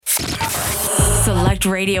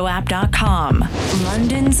SelectRadioApp.com,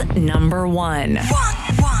 London's number one.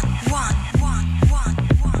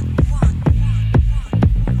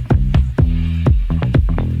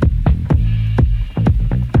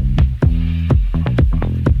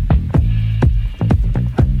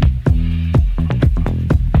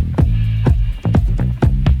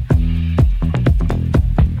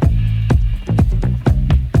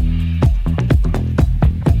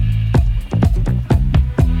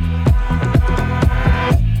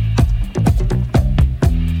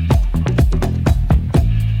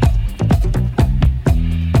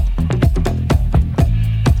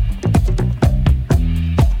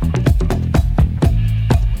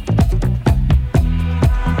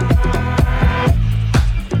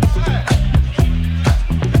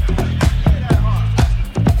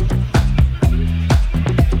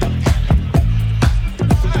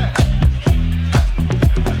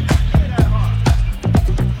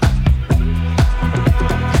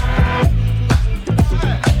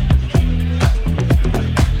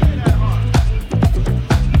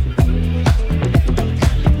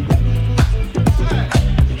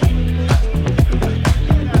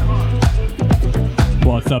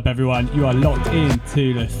 Everyone, you are locked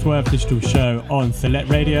into the Swerve Digital Show on Select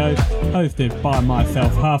Radio, hosted by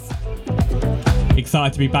myself, Huff.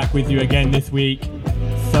 Excited to be back with you again this week.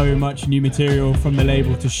 So much new material from the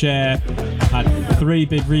label to share. I've had 3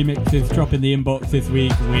 big remixes drop in the inbox this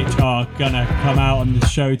week, which are gonna come out on the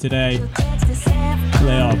show today.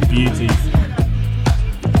 They are beauties.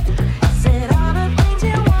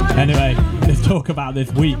 Anyway, let's talk about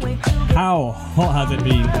this week. How hot has it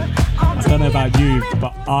been? I don't know about you,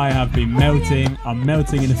 but I have been melting. I'm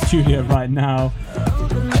melting in the studio right now.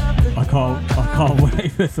 I can't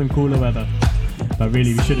wait for some cooler weather. But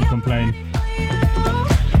really, we shouldn't complain.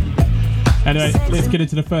 Anyway, let's get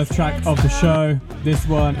into the first track of the show. This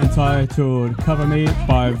one entitled Cover Me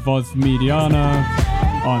by Voz Mediano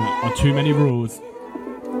on Too Many Rules.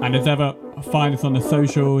 And as ever, find us on the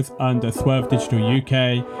socials under Swerve Digital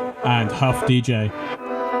UK and Huff DJ.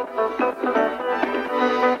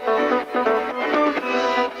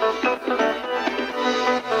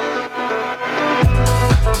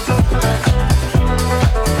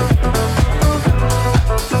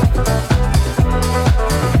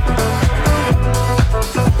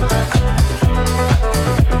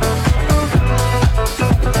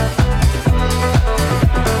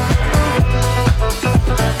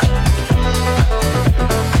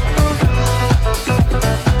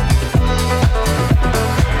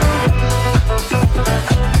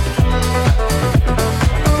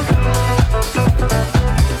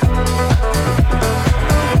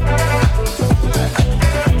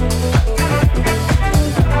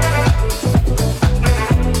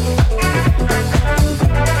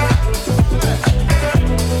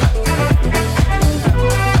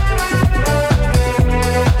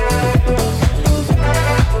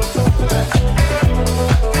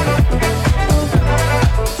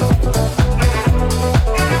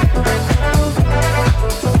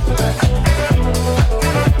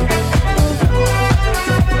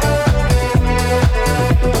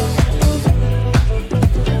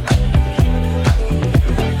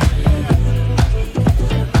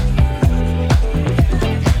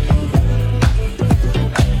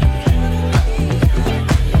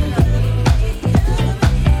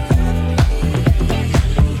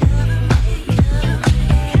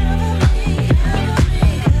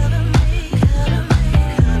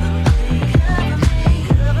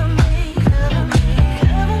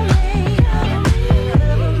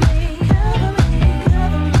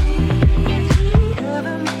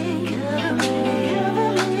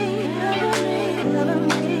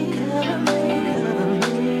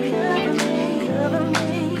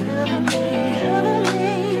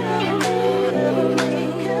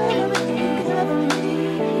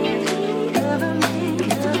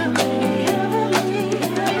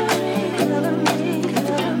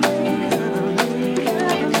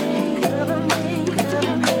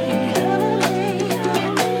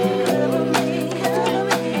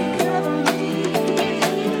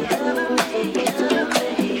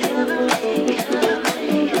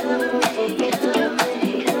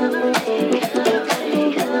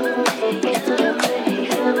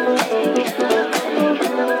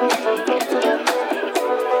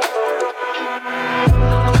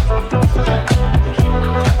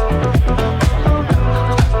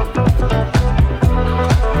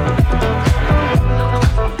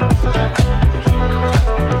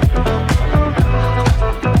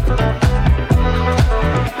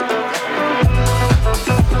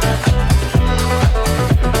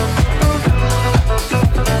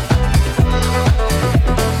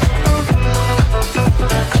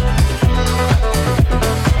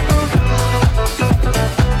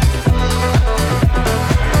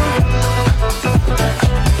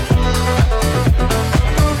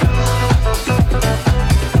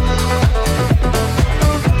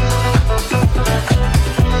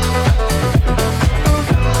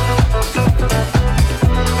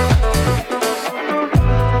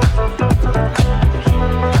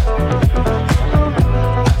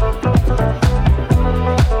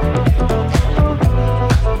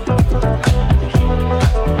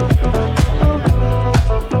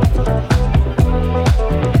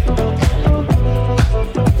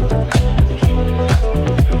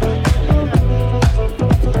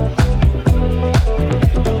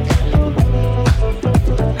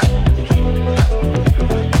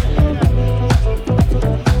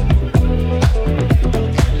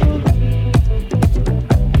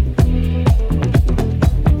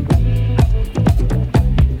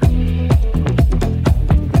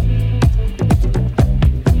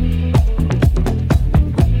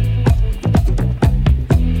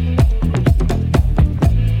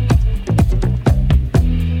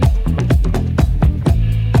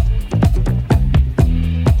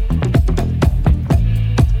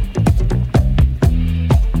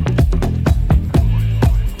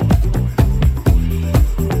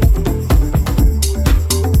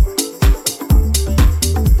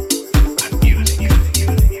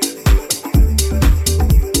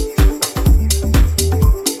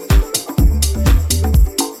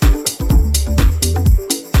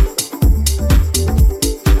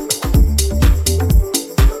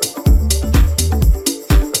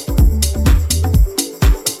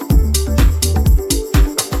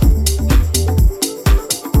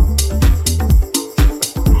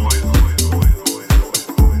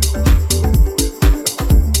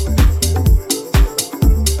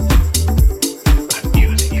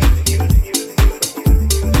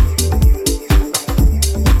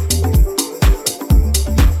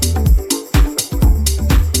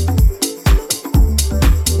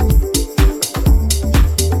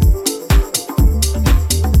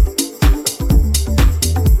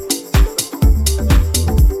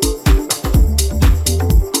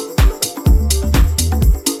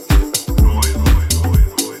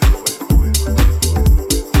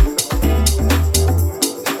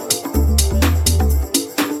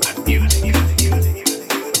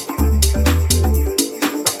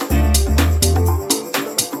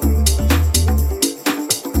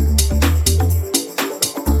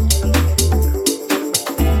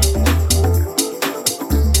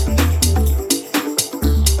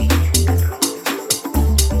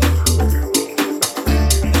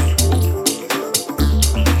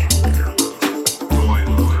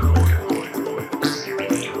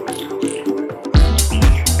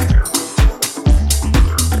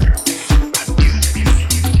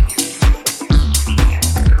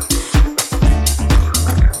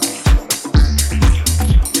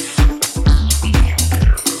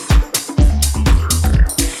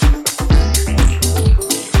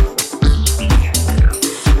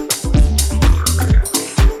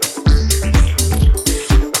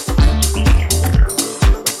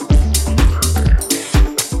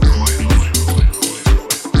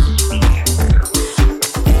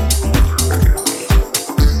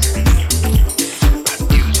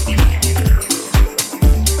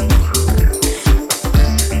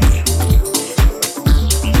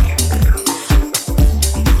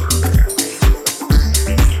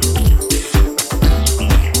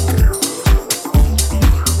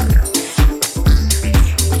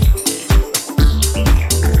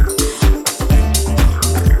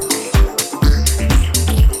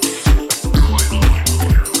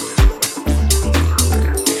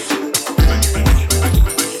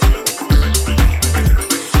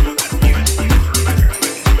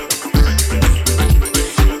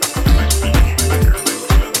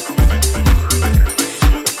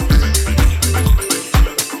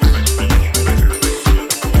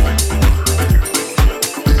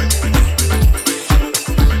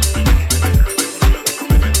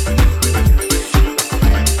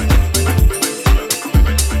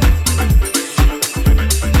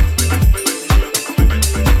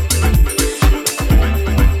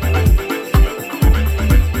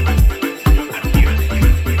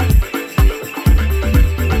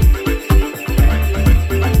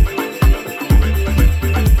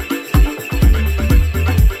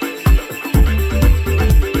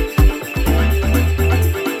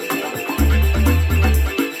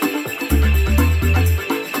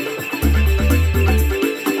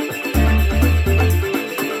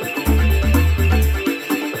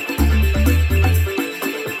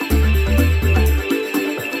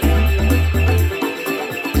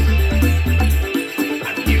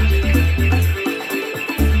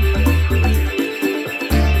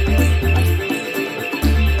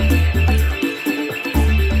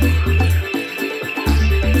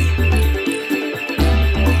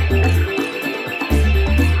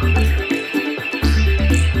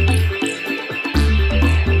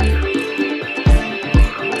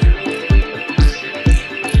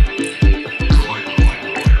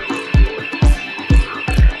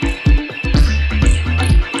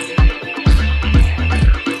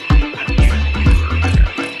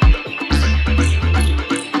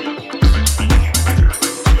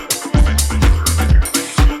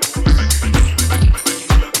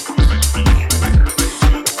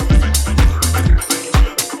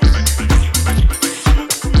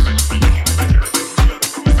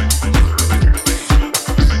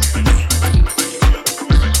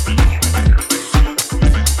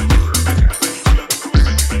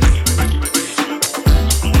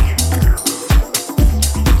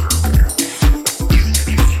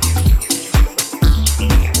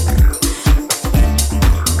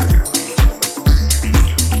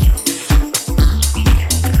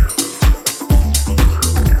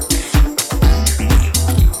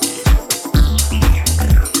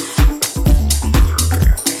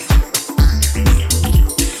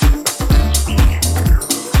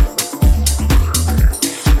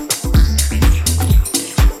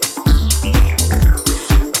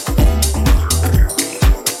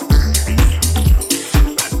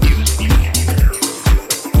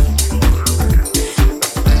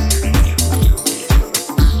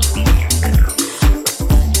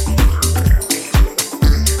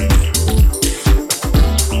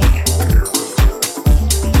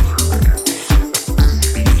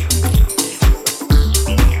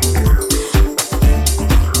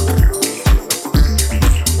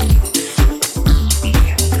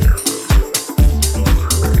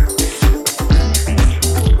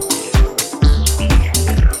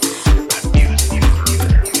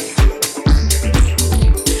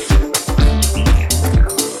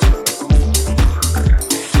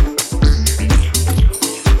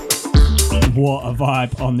 What a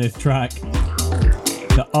vibe on this track.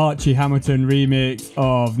 The Archie Hamilton remix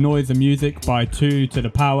of Noise and Music by 2 to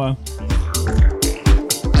the Power.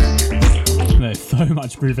 There's so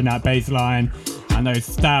much groove in that bass line and those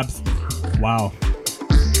stabs. Wow.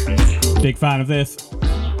 Big fan of this.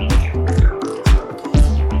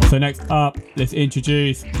 So next up, let's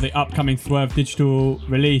introduce the upcoming Swerve Digital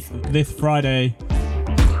release this Friday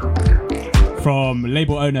from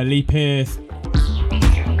label owner Lee Pierce.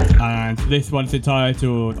 And this one's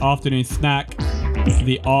entitled Afternoon Snack,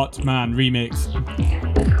 the Artman remix.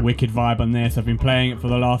 Wicked vibe on this. I've been playing it for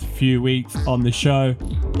the last few weeks on the show.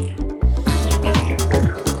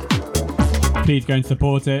 Please go and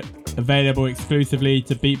support it. Available exclusively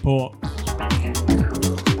to Beatport.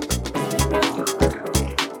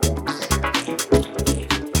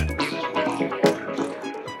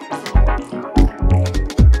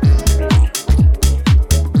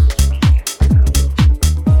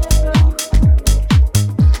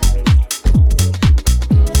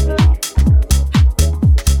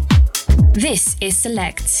 This is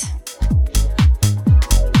Select.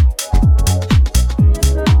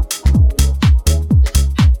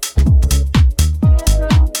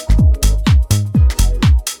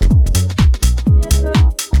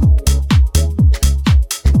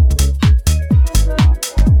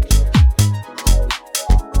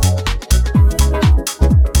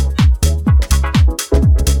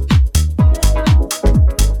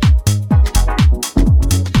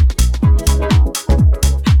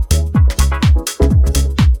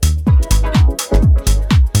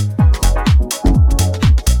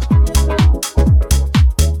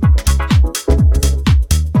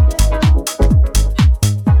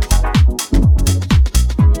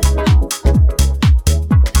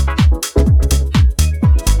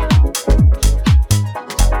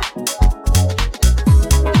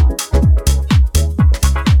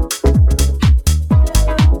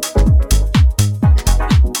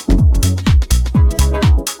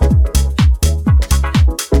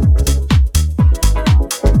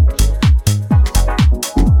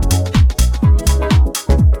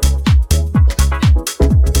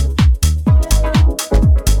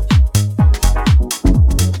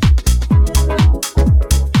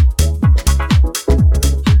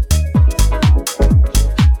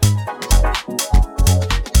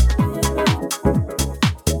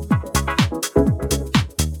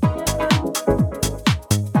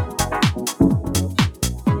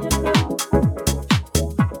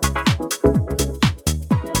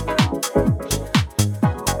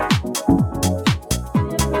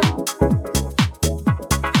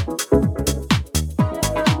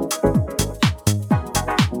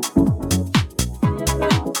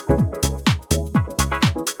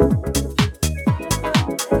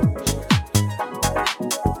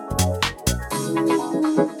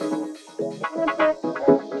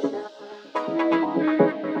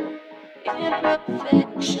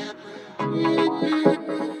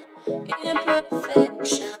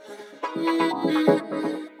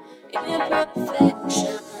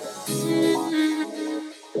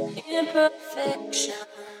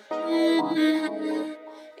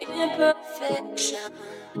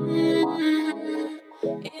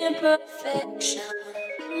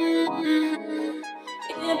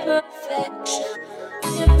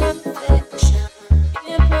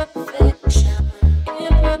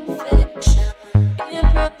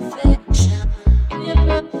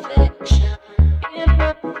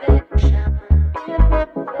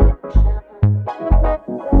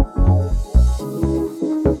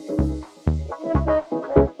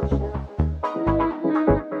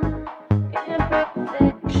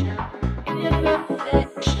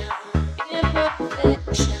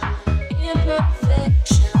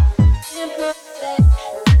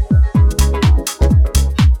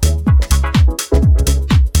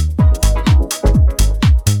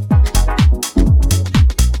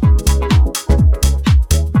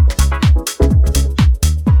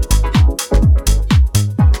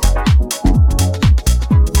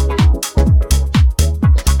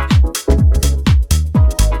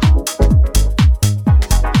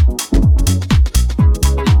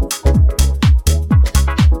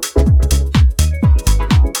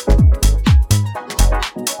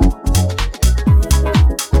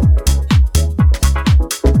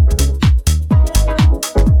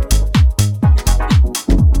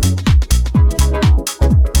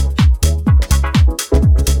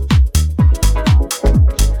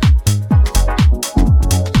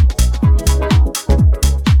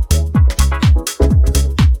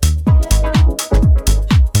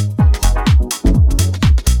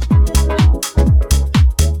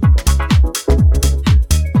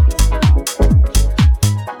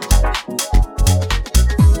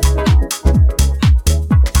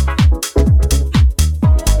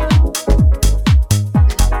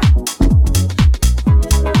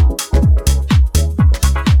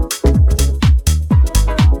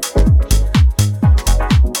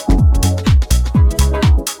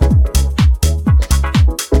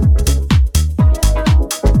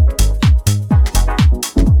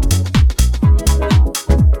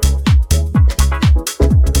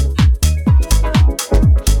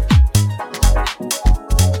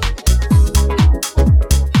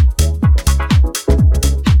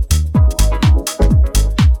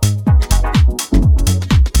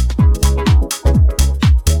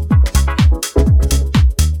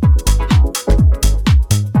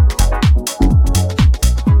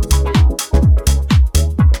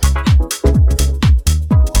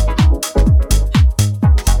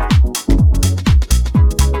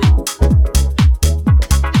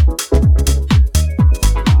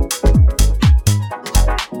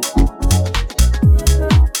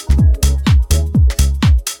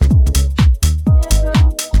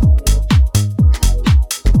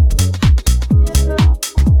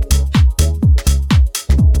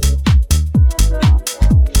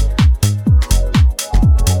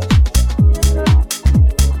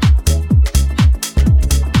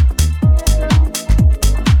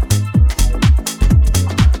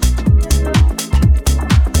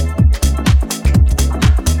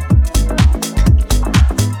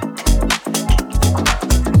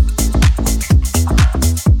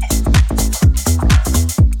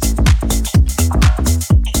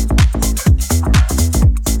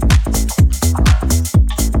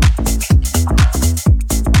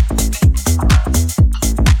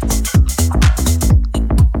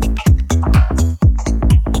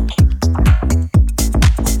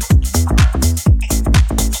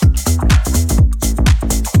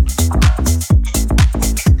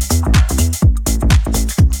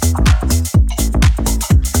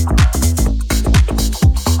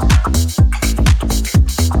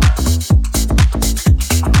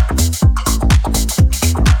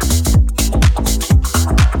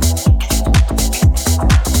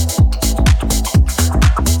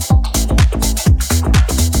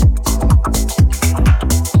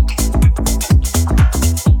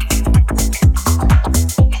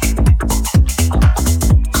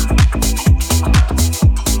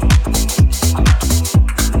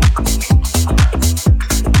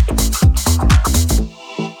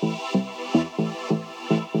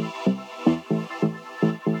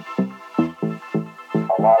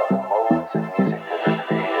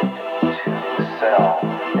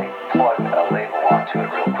 to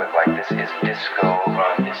it real quick, like this is disco,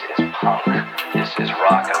 this is punk, this is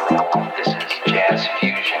rock and roll, this is jazz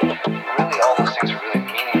fusion. Really, all those things are really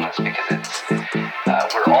meaningless because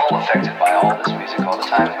we're all affected by all this music all the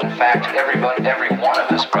time. And in fact, every one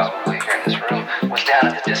of us probably here in this room was down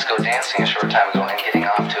at the disco dancing a short time ago and getting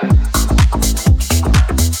off to it.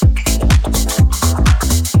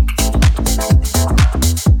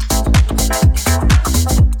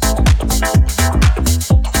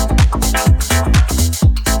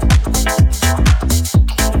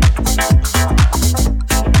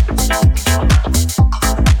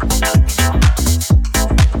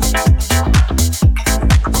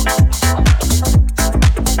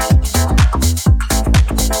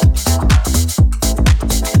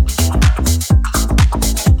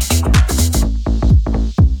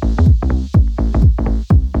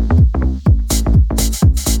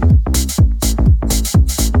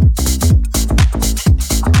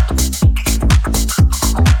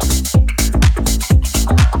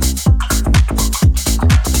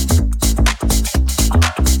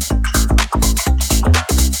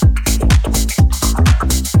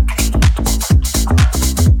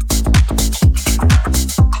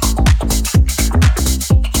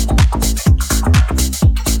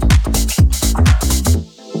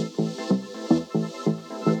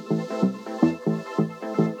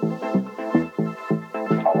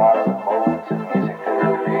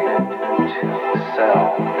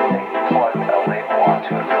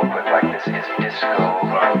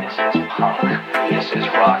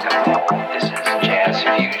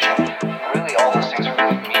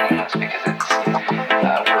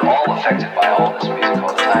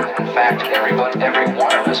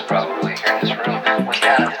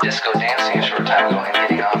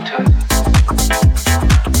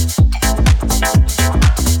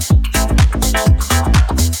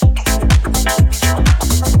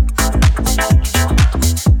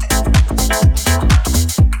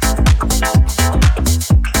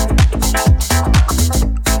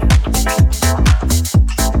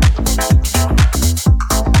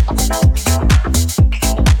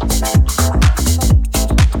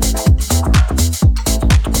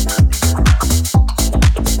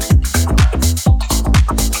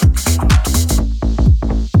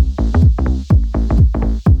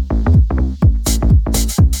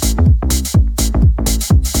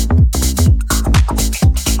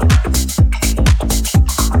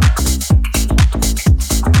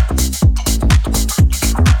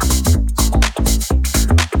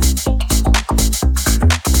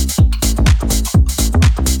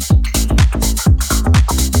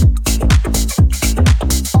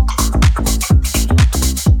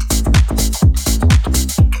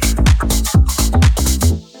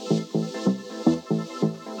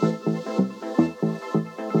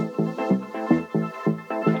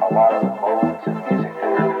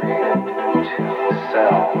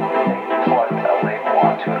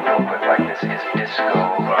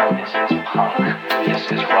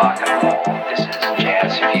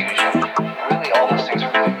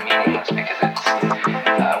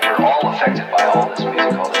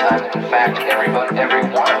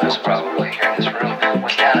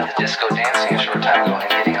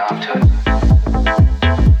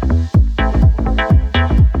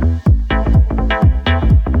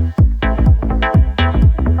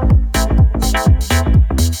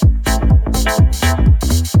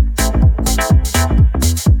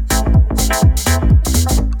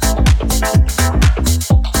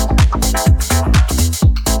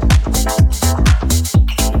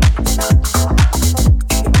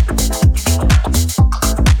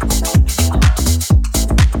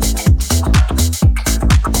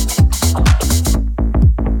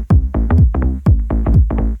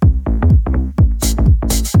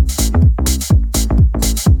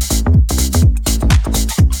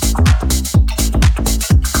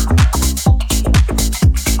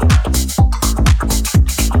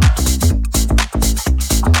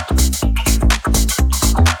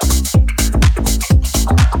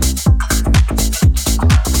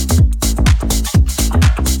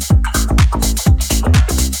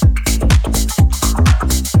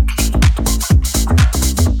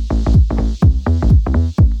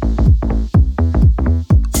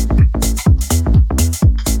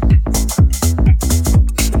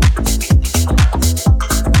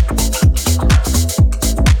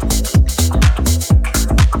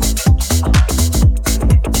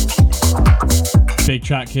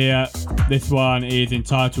 Track here. This one is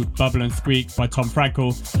entitled Bubble and Squeak by Tom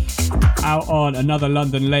Frankel, out on another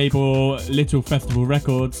London label, Little Festival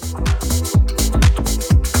Records.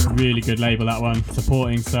 Really good label, that one,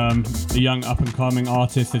 supporting some young up and coming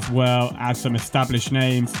artists as well as some established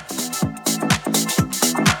names.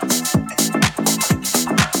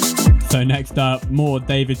 So next up, more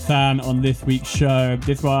David San on this week's show.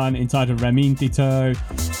 This one entitled Remintito.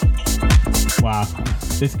 Wow,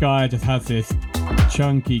 this guy just has this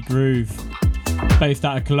chunky groove. Based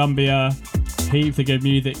out of Colombia, heaps of good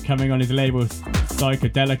music coming on his label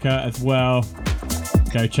Psychedelica as well.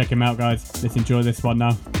 Go check him out, guys. Let's enjoy this one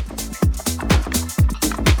now.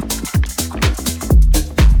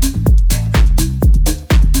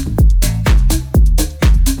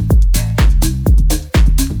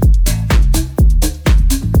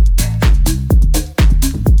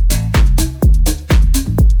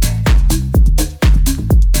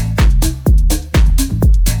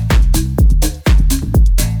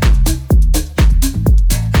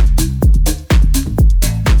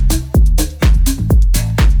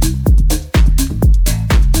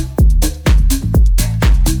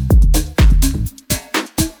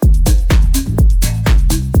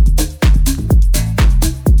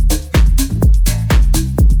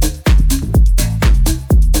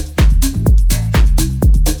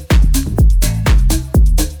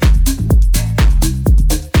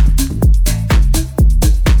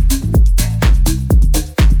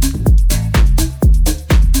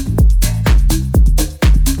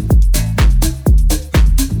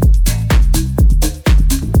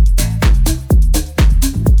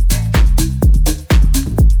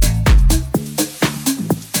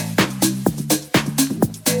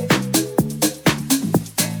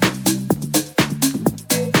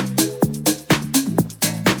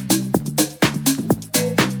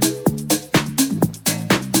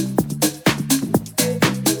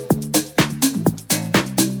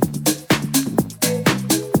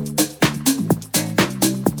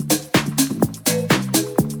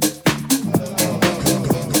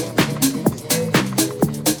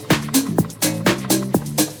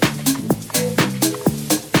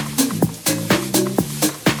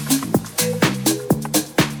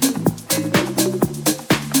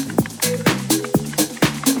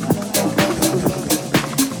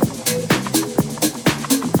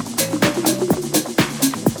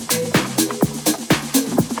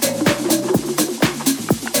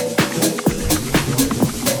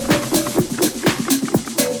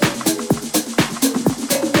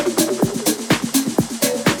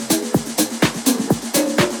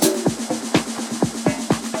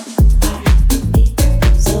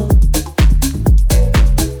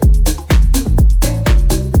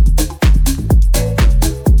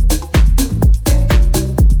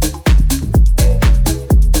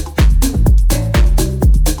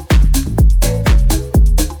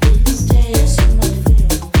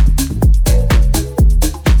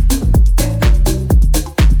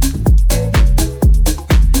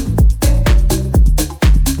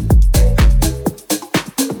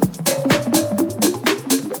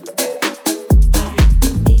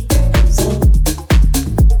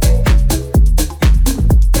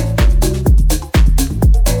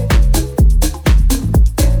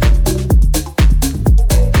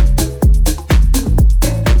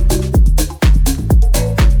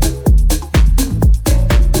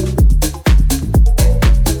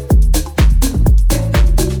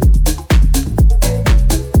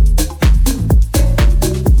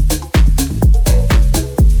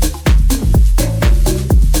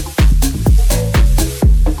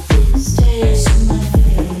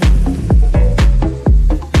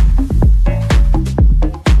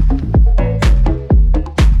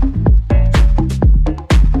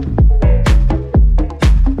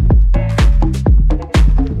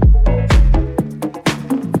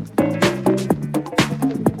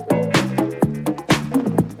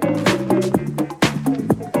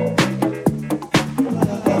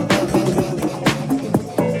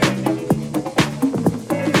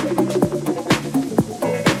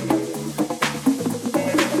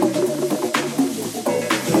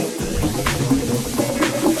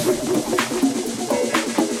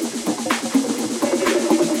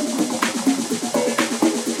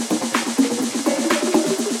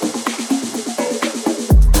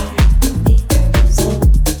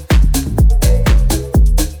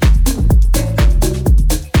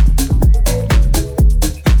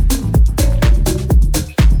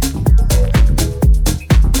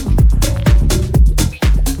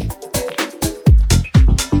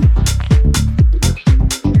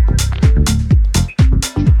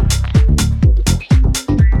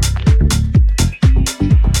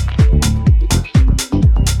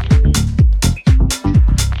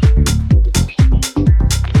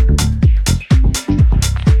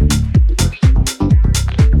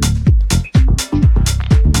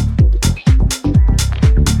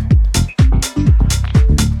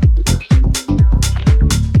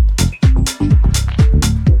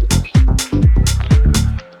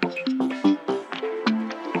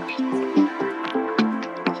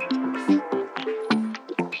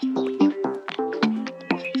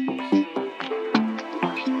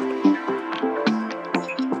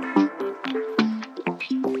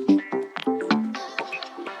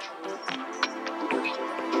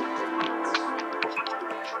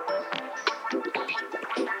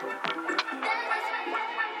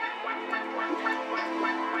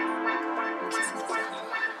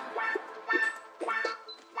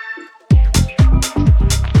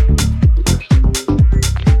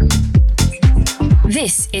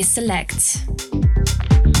 is Select.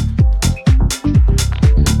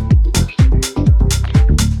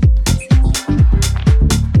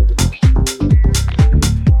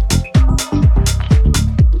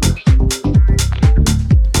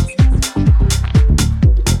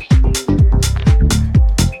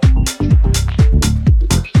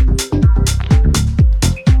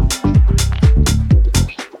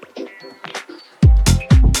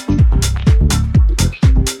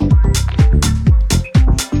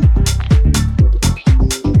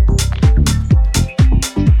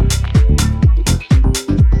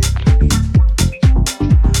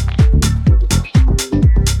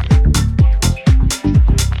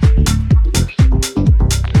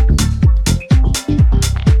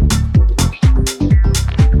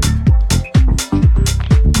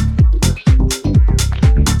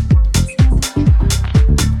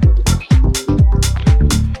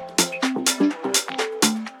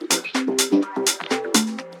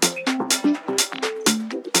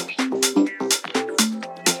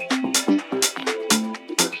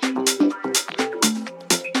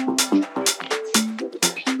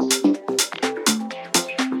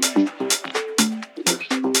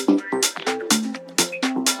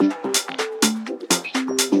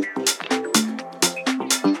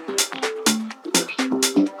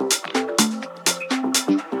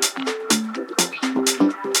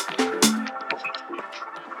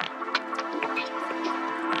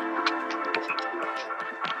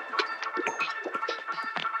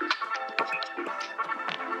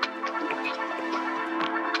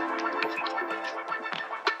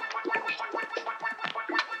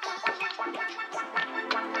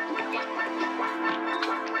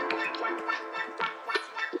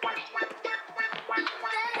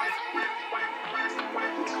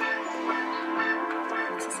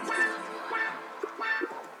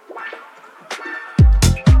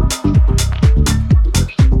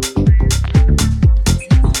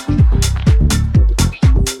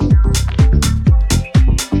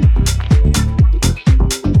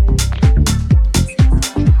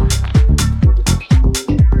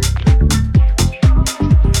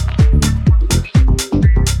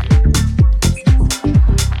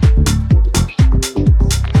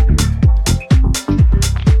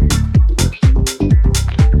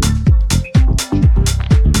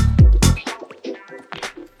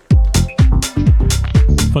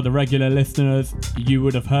 For the regular listeners, you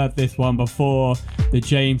would have heard this one before, the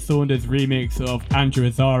James Saunders remix of Andrew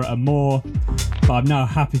Azara and More, but I'm now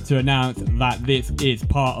happy to announce that this is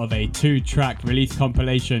part of a 2-track release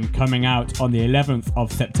compilation coming out on the 11th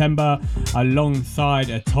of September alongside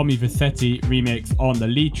a Tommy Vercetti remix on the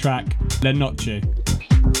lead track, La Noche.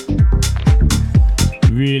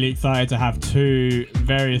 Really excited to have 2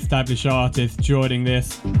 very established artists joining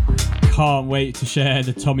this. Can't wait to share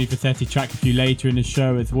the Tommy Vercetti track with you later in the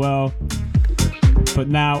show as well. But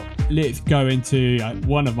now let's go into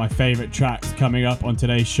one of my favourite tracks coming up on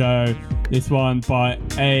today's show. This one by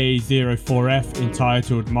A04F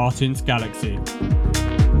entitled Martin's Galaxy.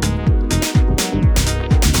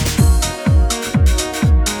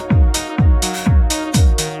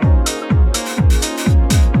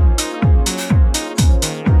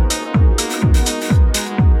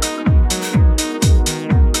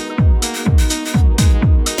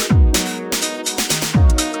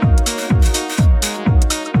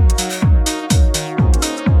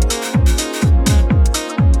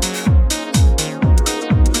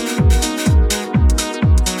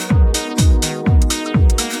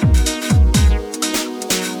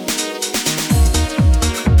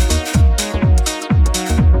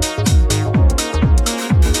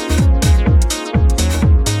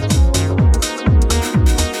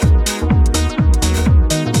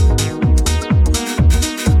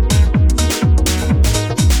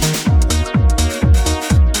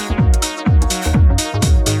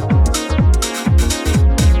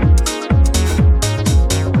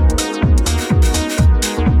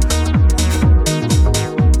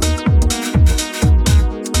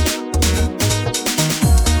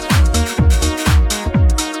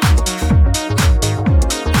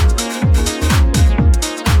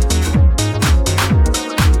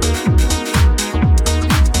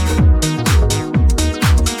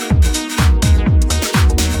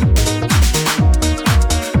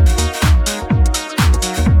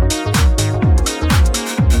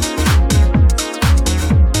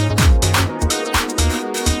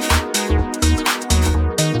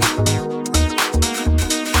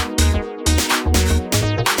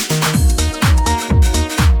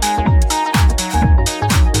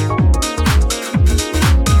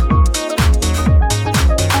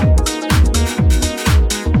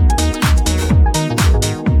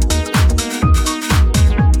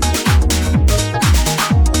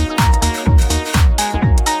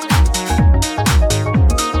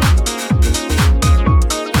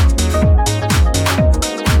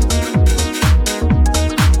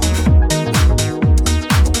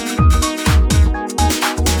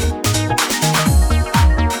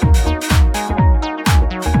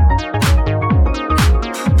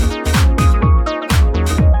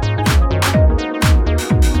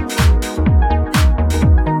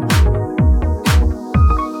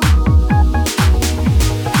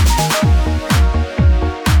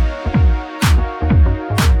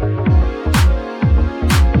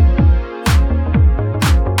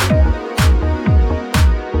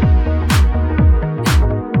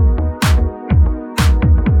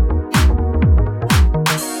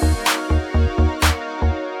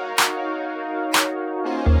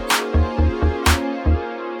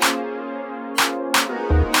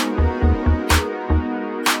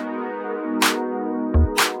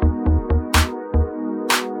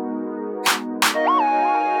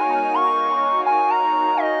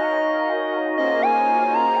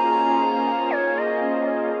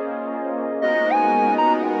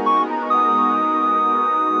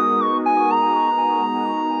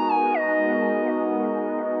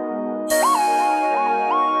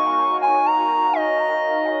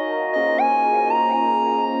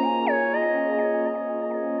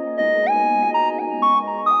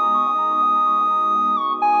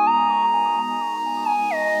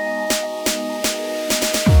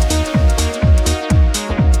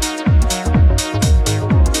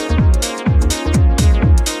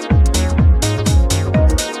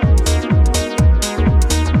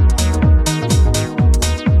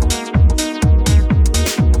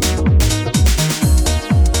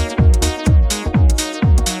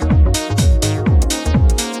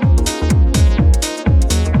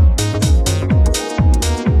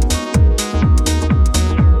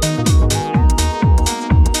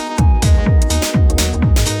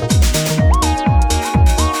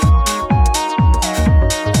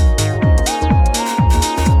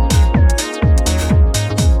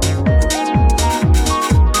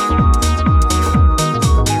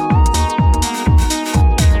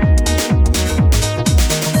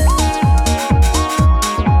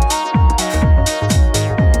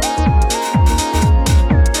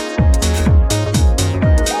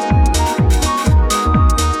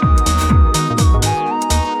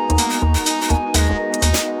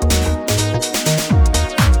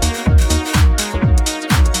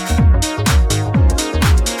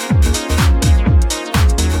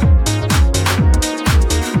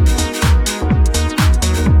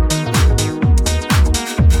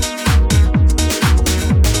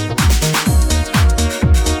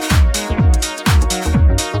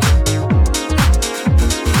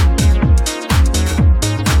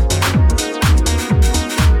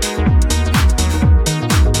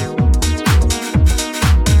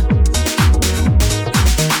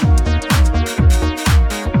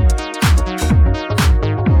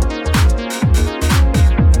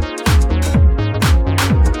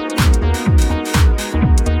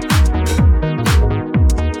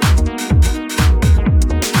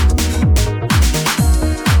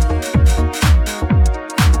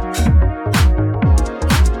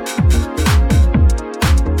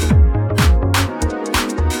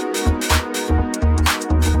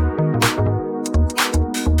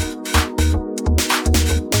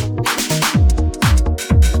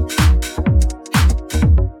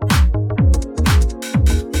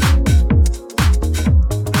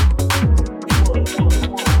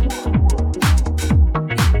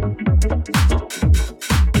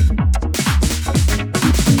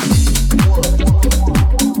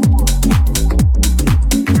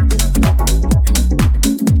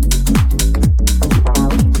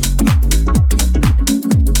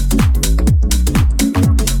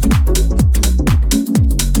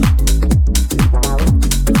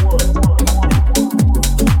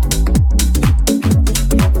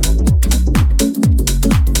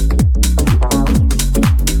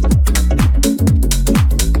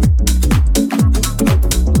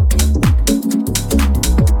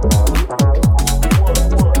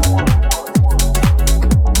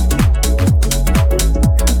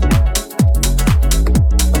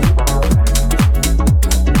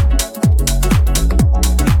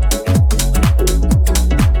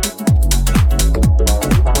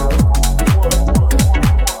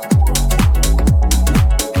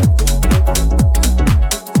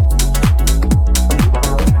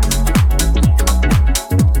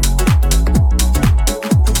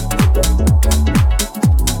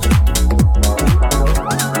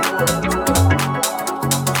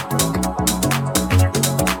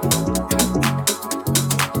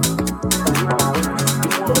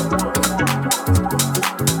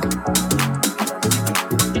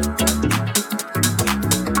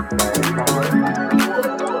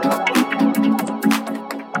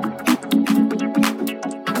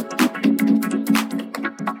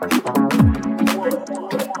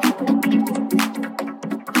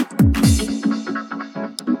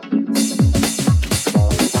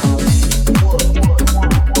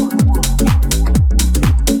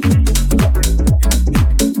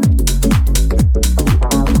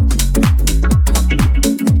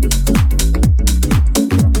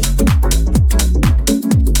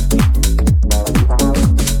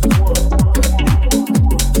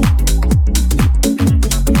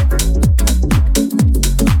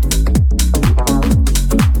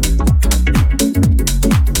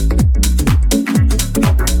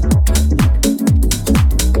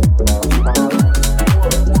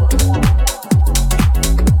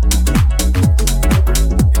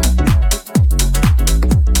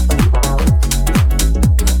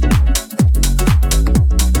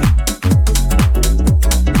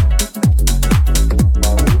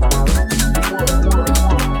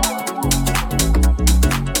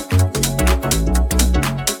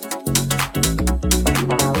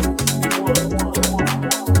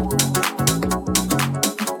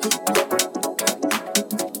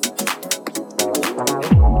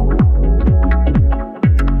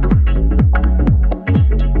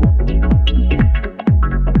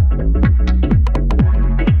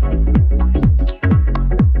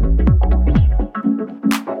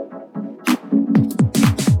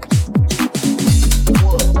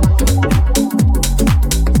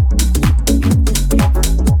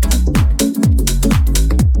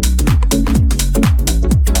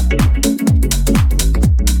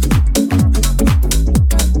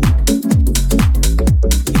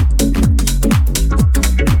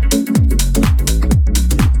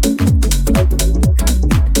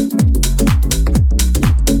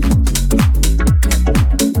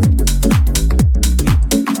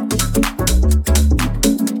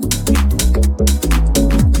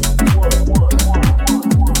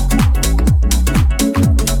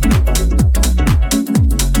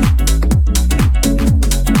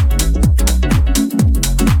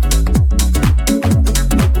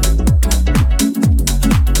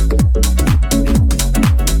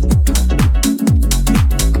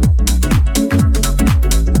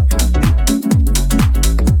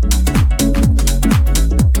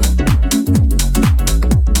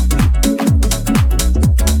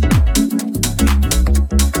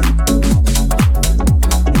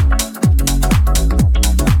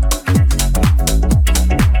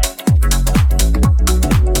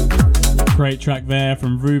 Great track there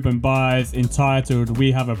from Ruben Byes entitled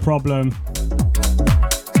We Have a Problem.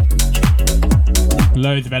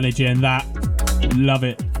 Loads of energy in that. Love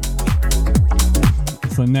it.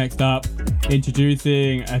 So next up,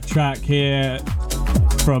 introducing a track here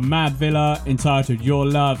from Mad Villa entitled Your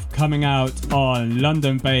Love, coming out on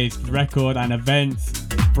London-based record and events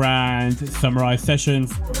brand Samurai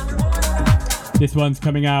Sessions. This one's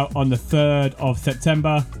coming out on the 3rd of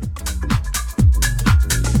September.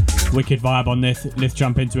 Wicked vibe on this. Let's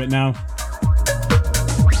jump into it now.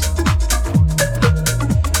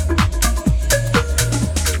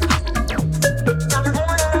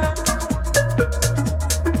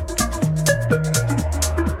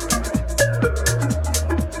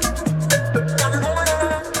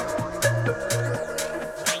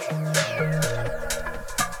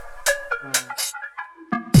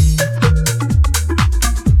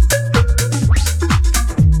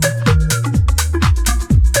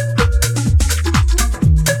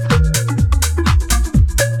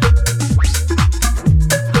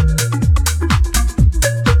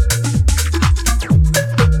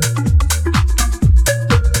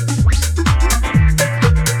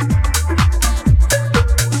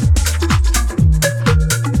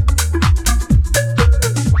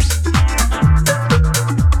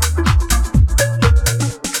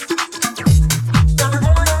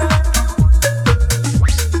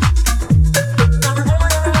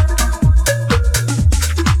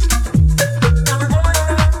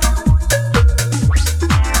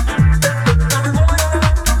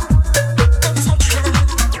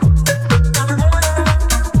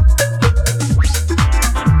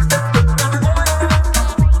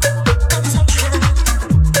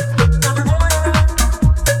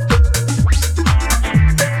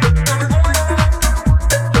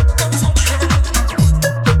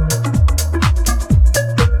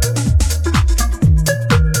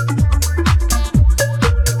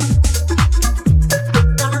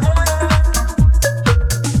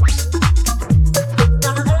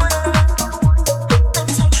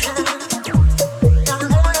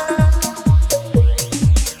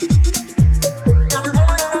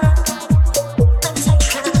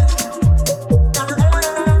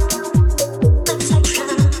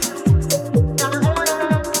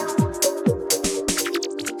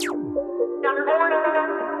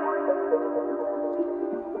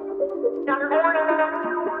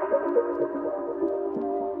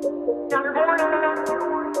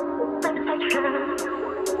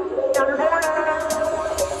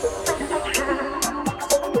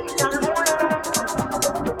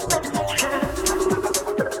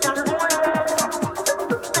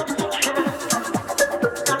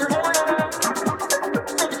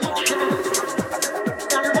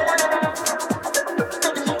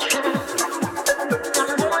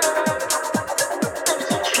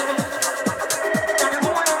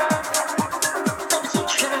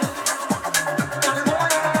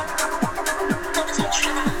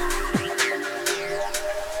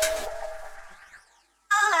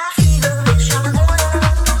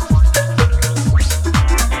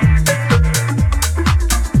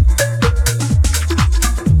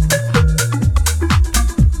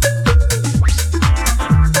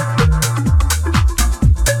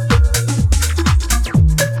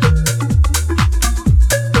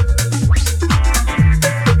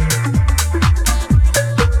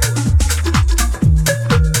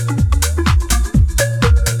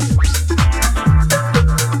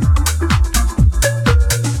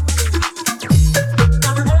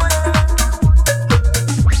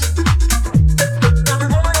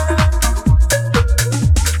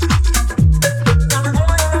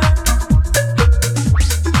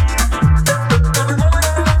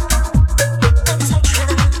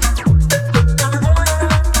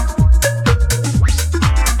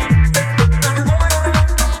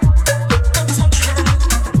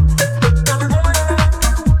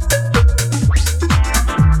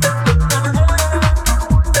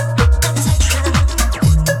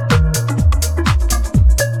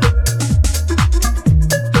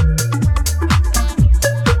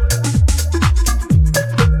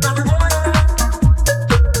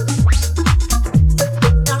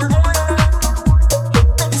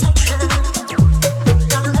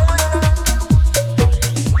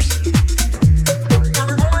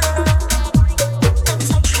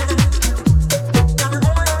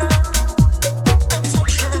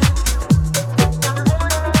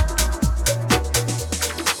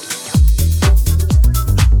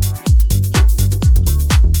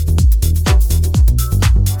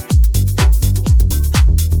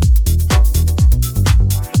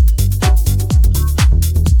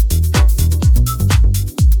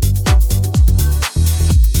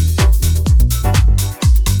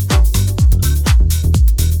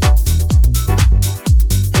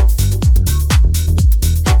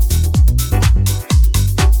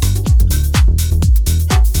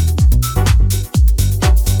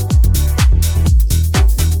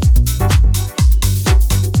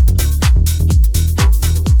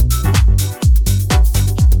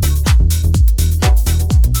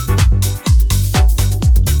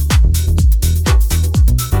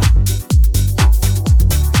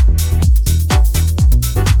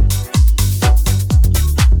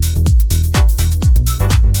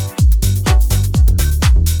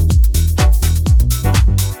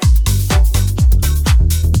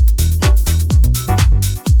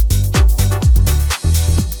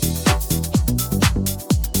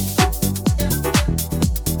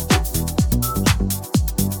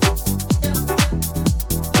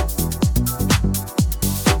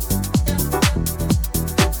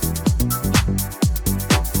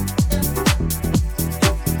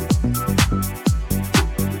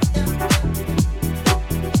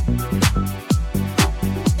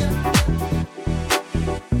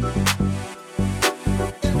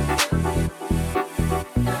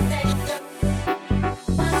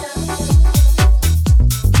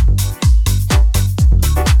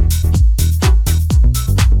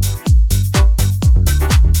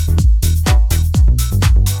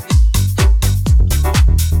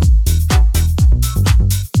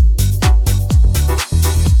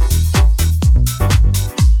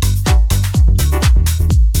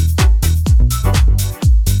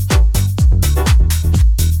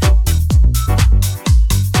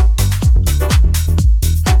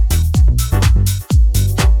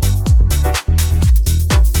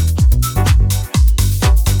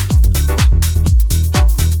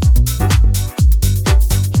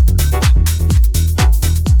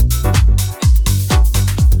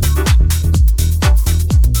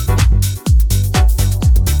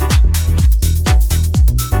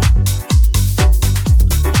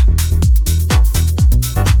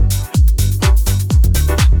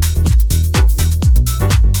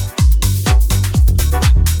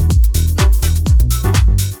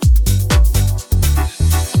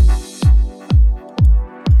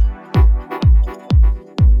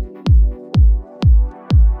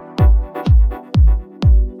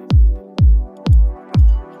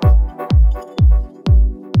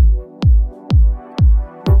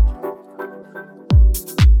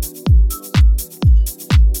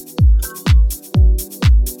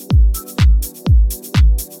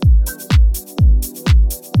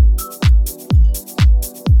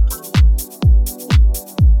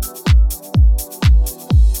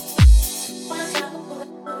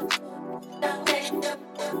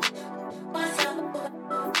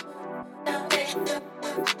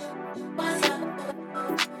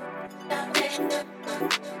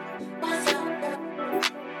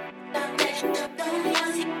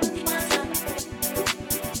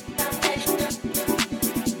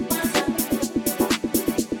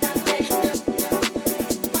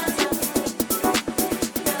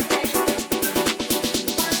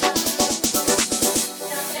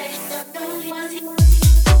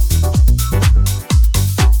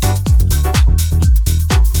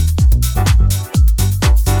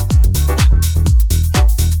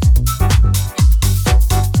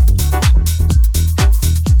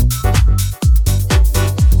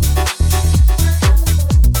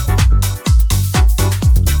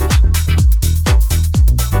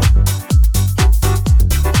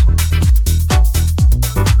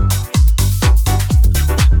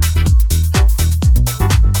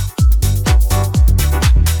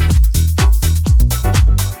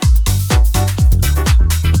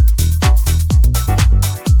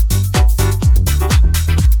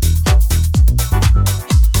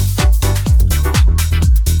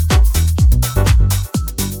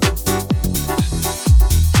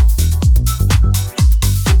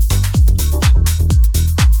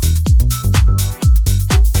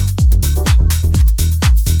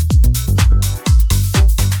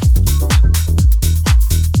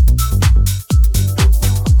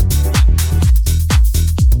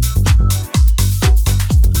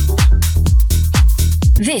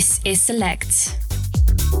 is Select.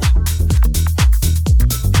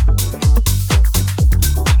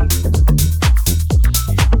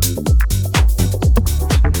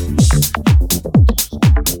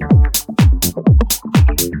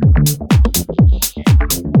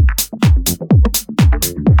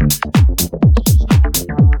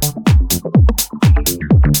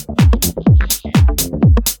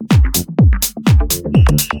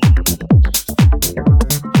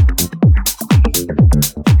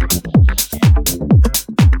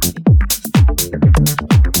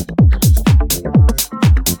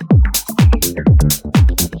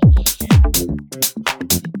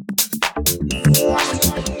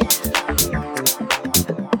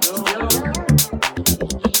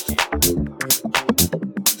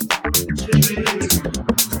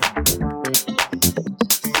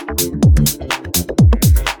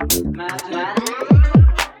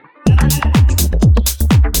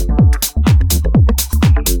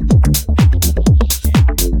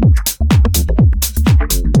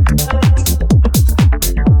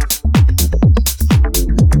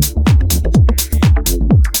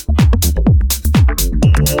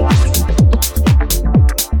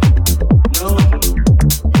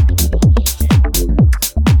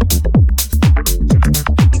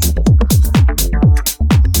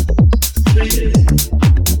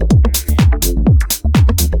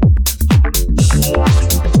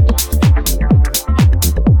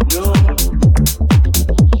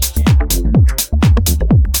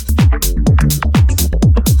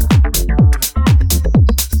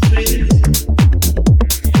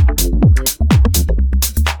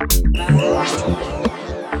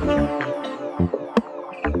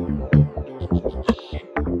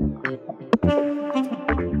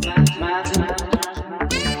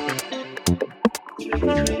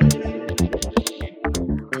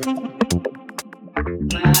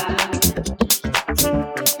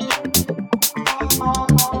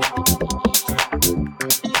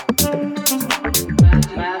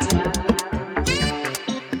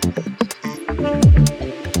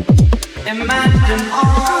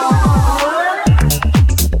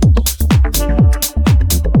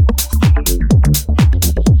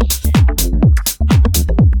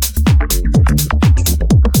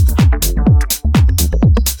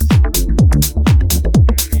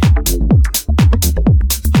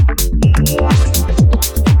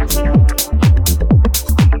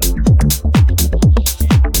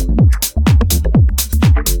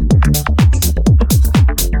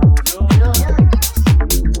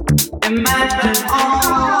 Imagine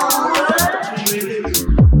all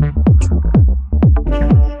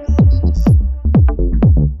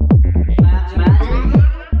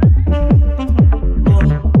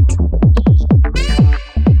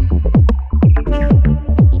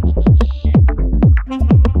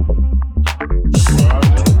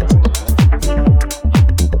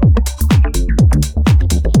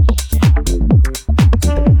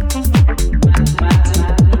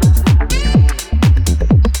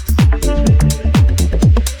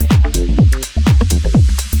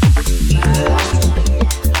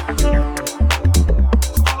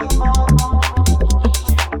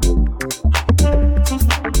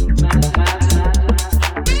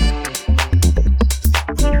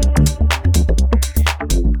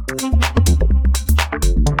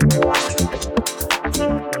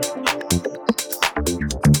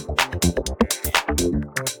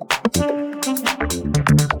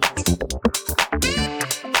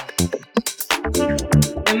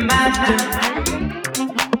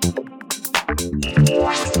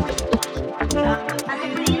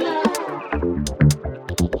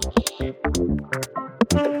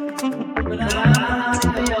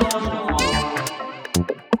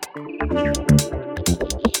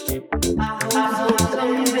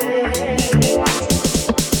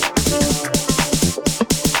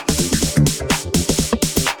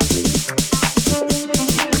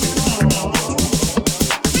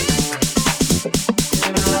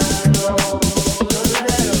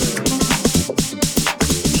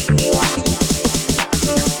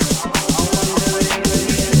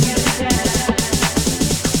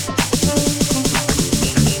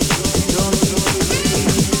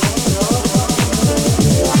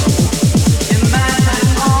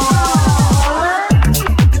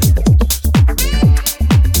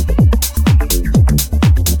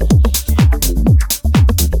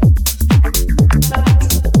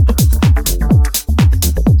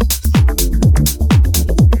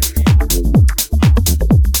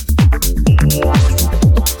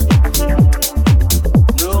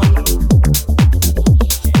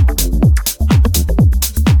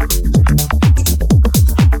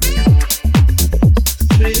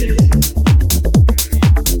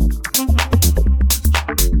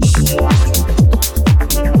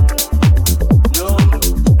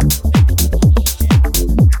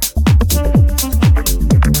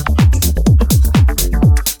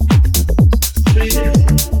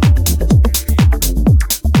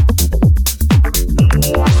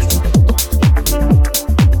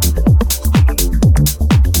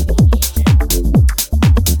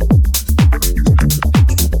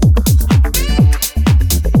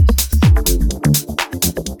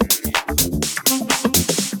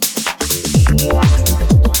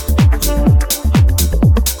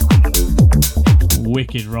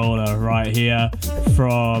wicked roller right here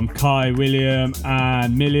from Kai William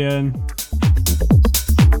and Million.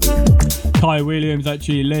 Kai Williams,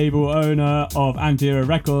 actually label owner of Antira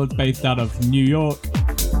Records, based out of New York.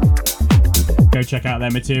 Go check out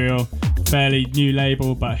their material. Fairly new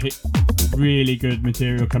label, but really good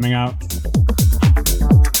material coming out.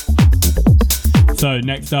 So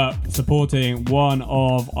next up, supporting one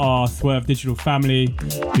of our Swerve Digital family,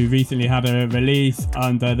 who recently had a release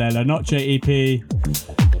under their La Noche EP.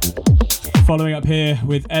 Following up here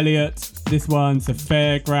with Elliot. This one's a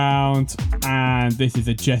Fairground, and this is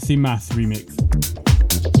a Jesse Mass remix.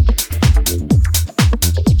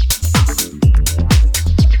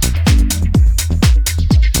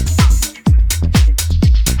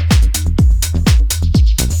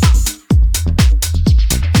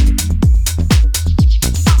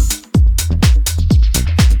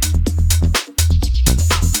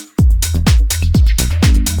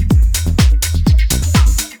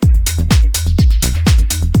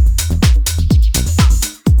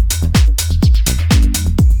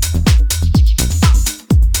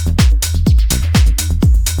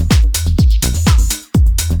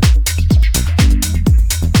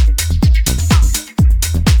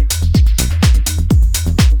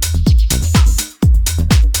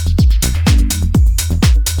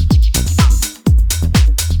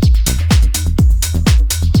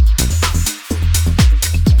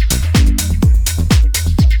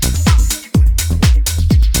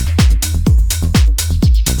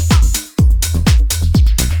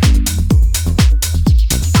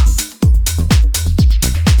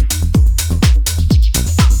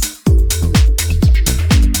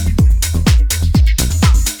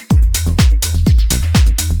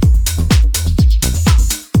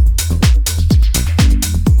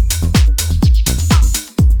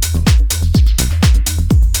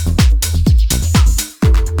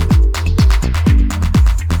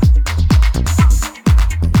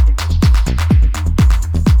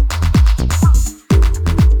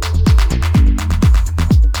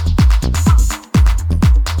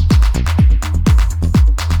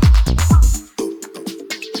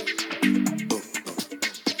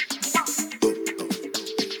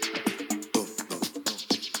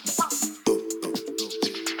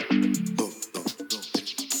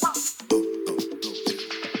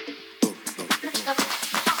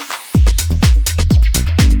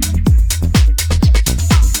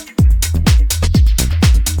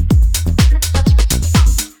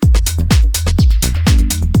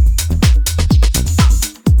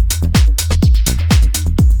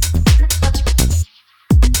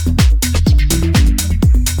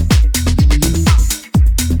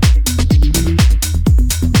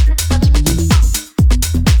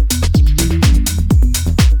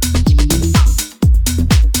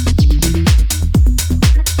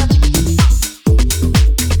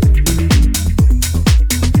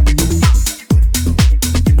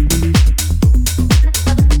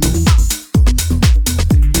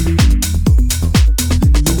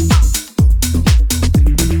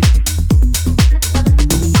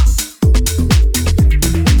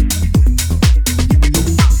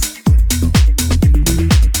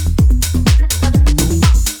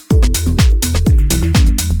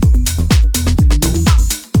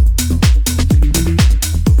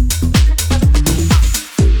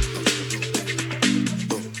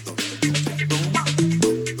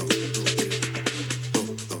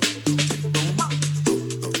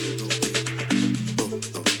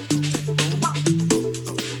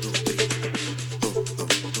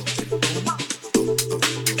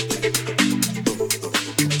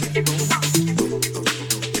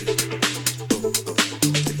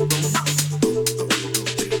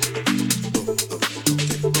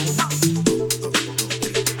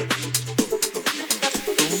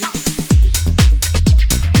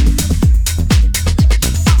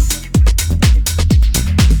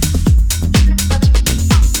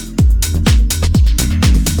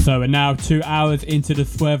 So we're now 2 hours into the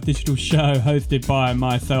Swerve Digital show, hosted by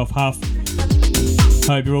myself, Huff.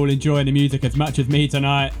 Hope you're all enjoying the music as much as me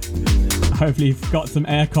tonight. Hopefully you've got some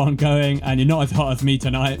aircon going and you're not as hot as me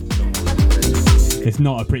tonight. It's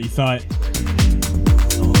not a pretty sight.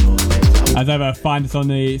 As ever, find us on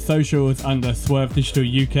the socials under Swerve Digital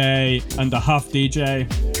UK, under Huff DJ.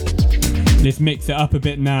 Let's mix it up a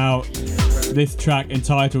bit now. This track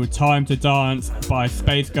entitled Time to Dance by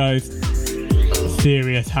Space Ghost.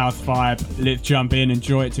 Serious house vibe. Let's jump in,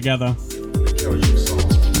 enjoy it together.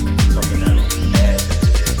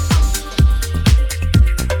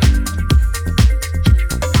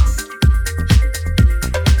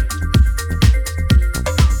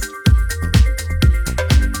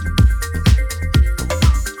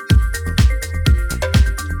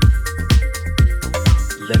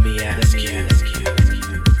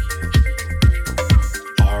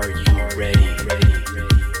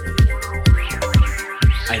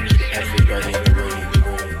 everybody in the room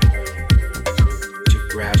to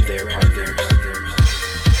grab their partners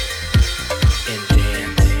and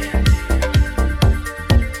dance.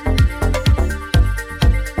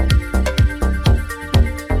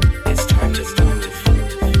 It's time to move.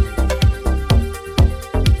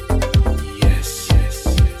 Yes, yes,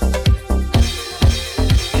 yes.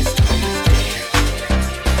 It's time to dance.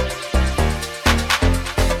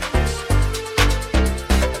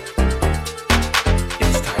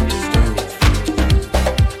 It's time to move.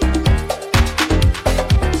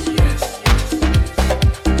 Yes,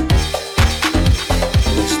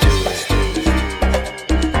 let's do it.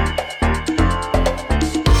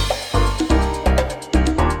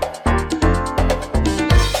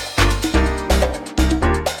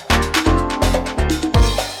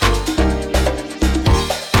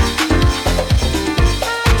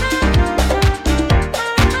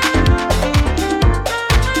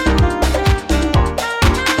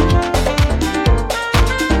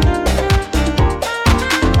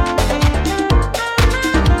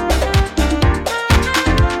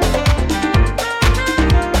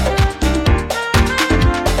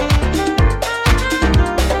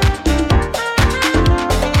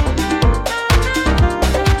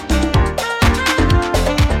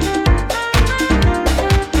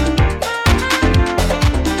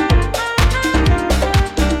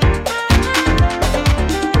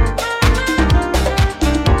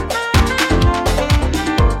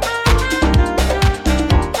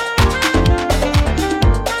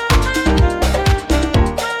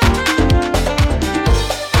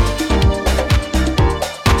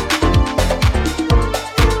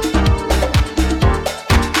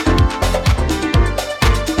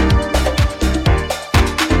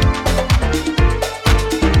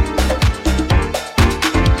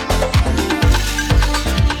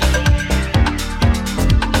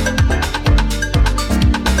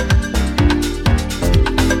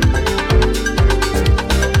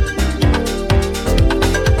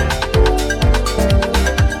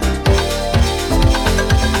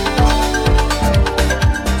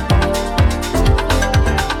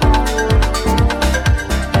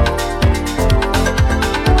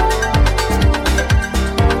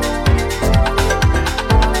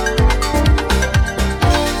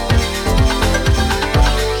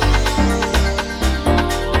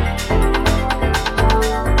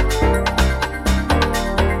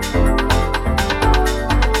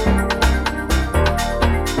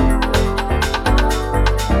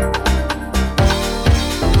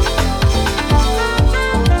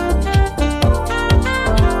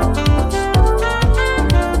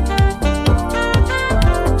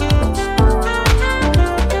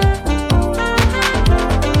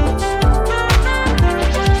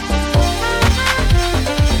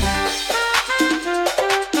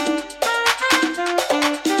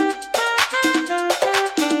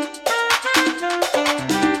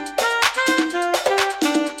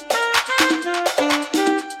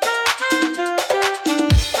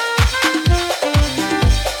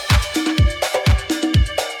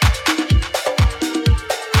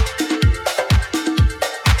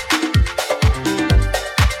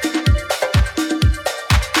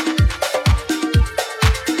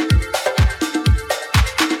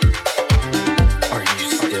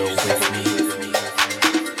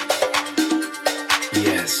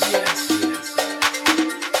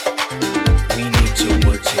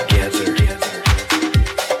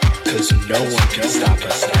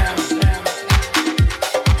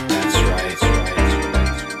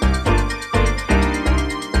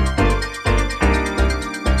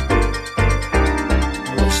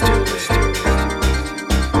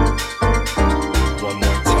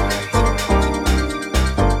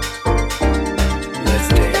 Let's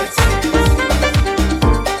dance.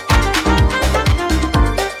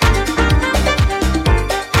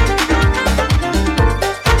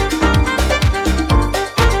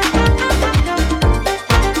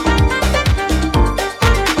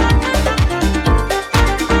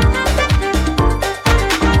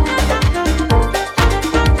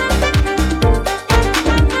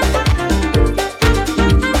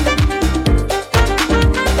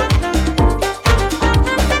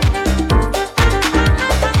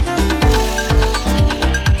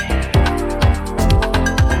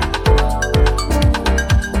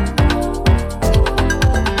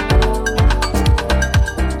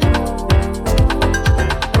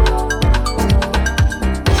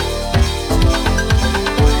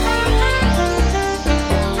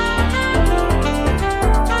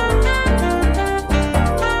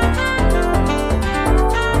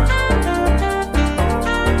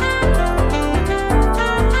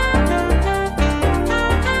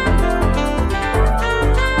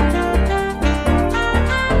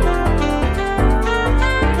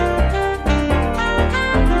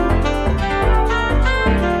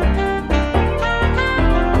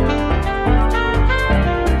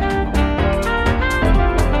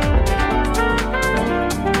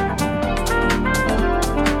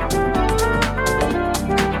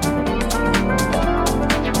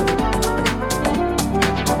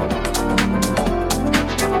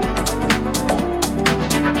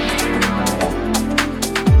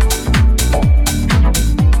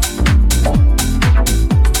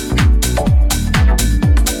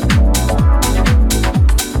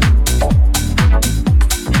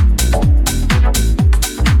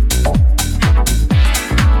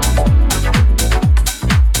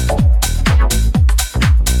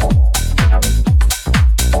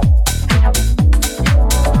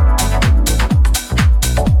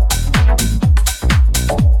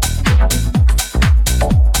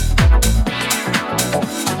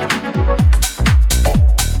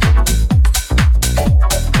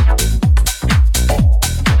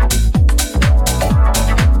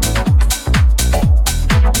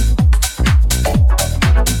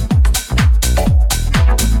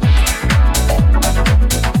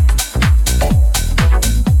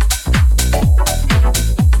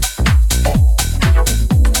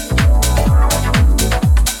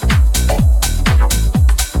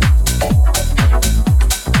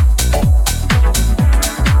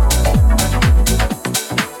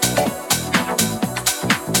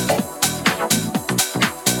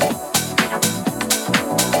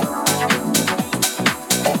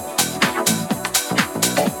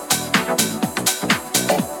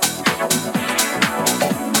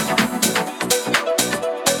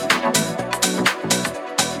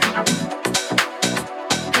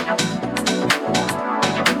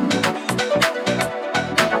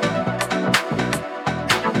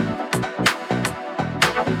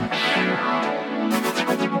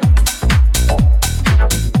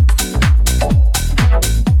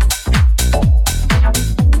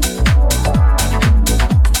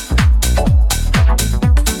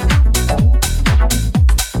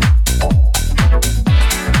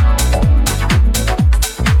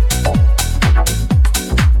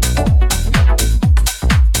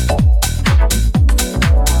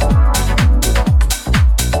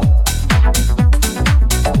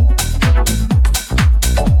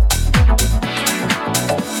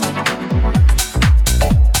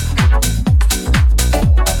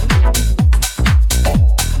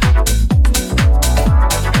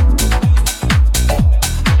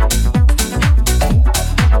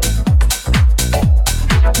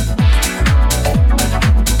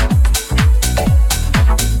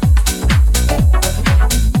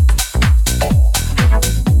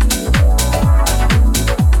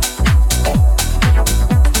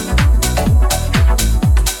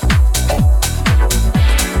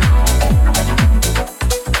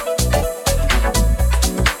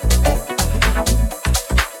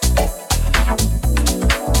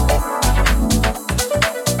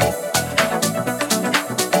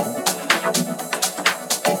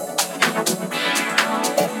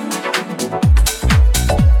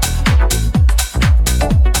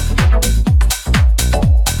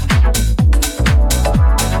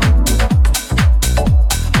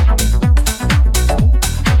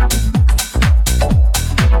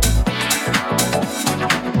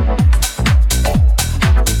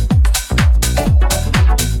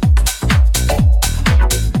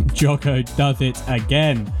 Jocko does it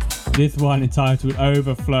again. This one entitled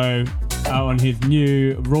Overflow, out on his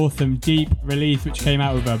new Rawsome Deep release, which came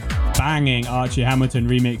out with a banging Archie Hamilton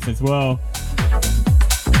remix as well.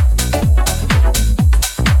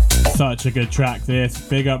 Such a good track this.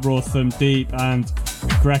 Big up Rawsome Deep and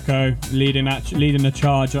Greco leading the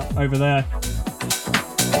charge up over there.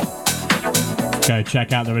 Go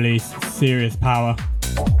check out the release, serious power.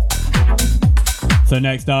 So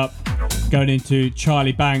next up, going into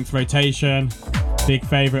Charlie Banks Rotation. Big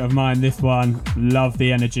favourite of mine, this one. Love the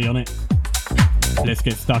energy on it. Let's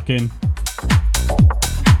get stuck in.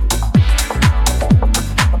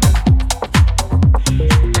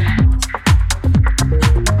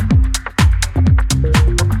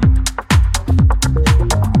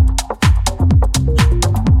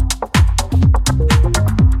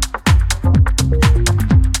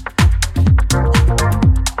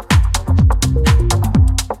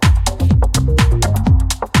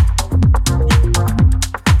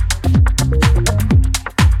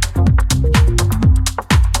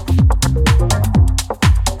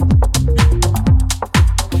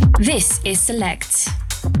 This is Select.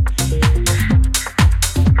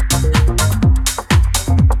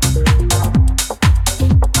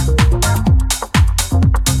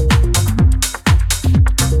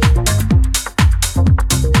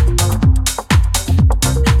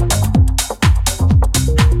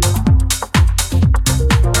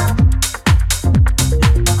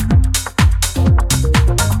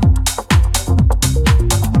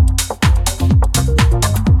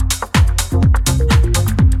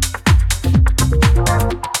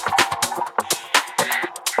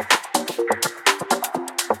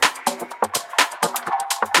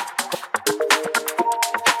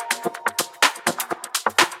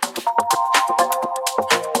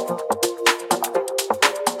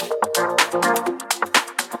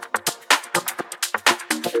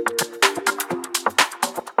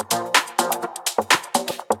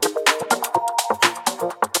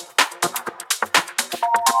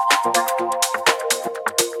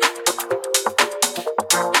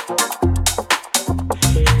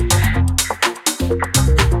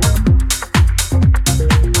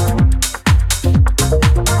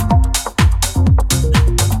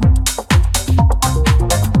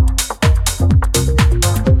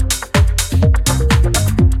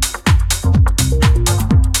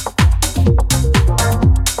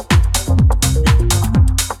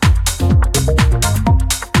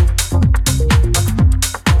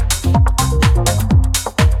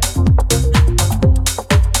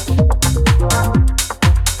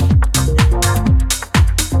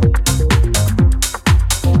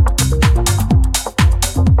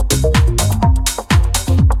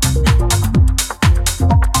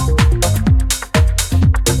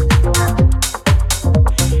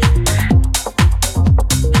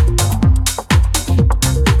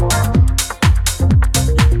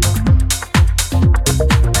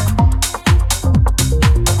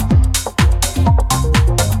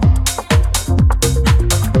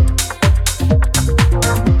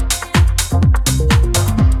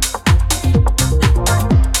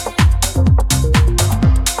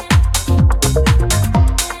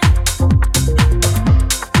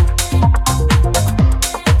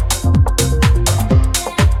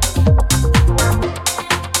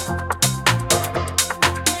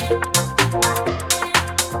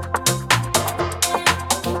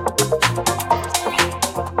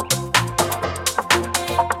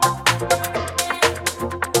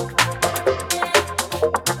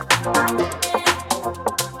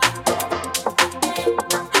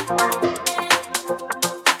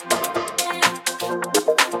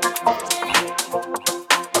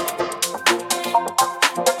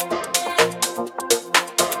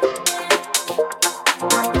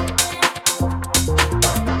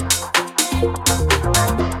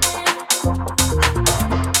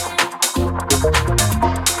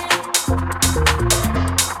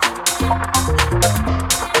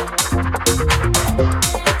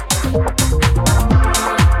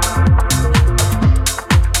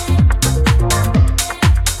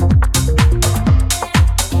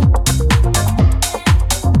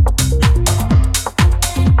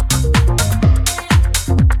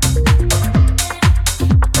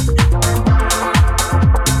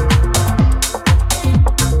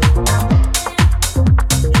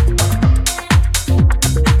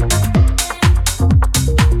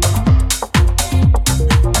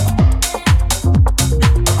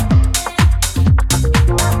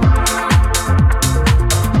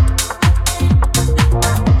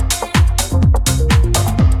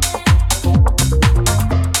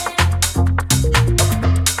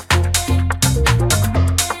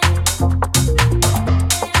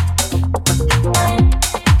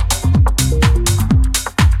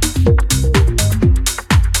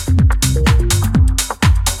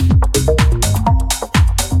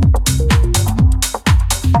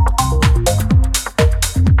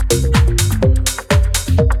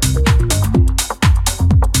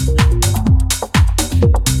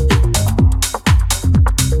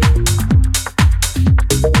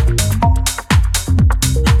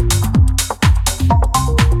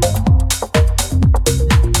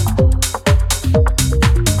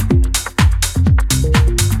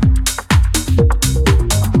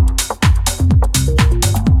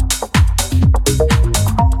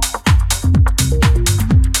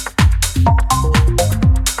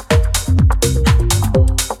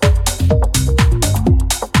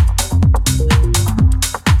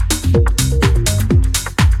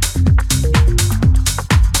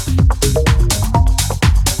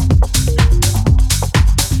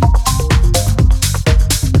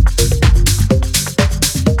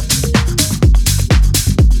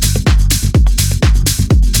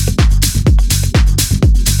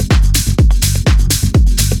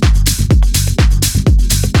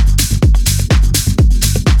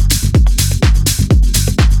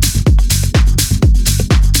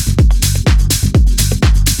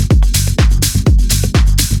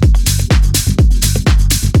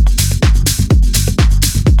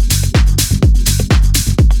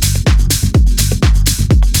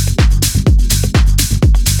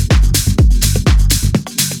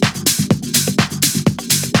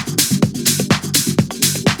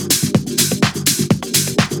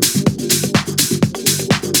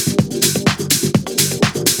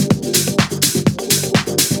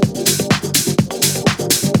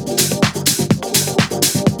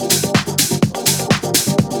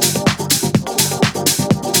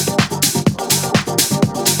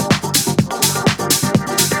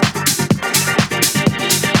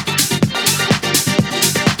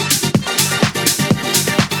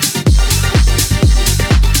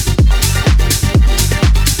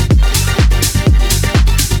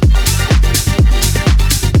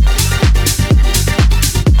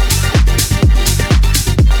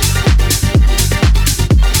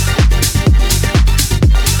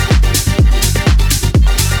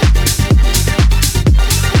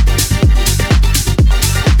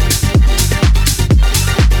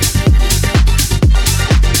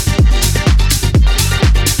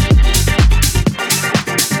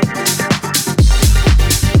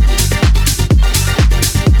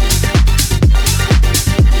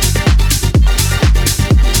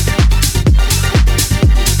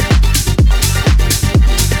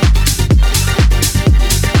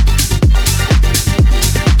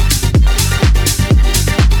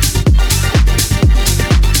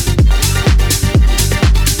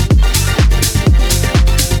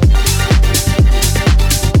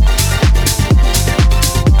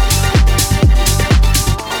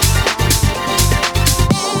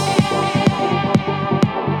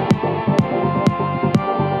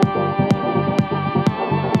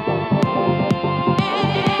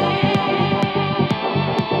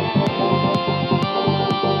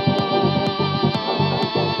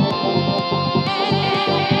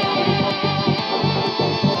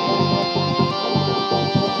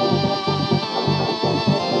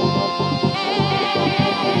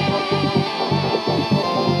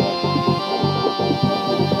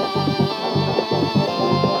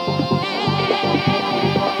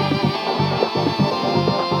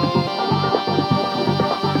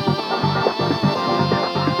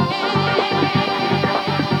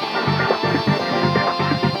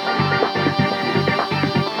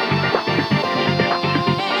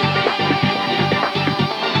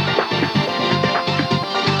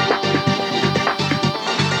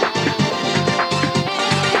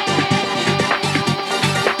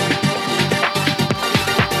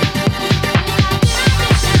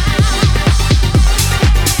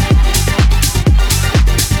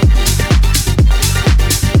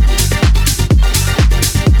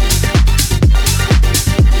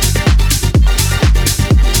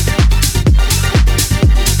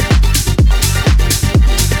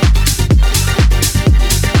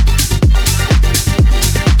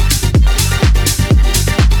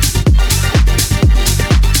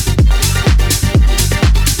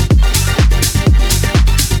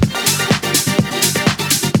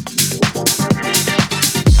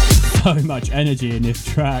 So much energy in this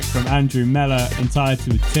track from Andrew Mellor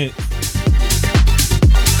entitled Tits.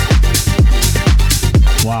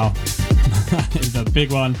 Wow, that is a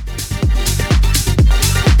big one.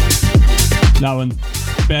 That one's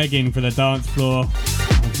begging for the dance floor.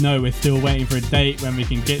 I know we're still waiting for a date when we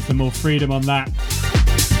can get some more freedom on that.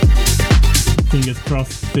 Fingers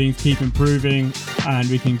crossed things keep improving and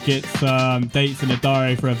we can get some dates in the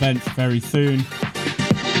diary for events very soon.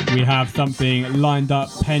 We have something lined up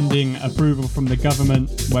pending approval from the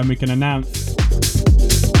government when we can announce.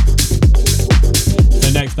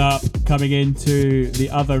 So next up, coming into the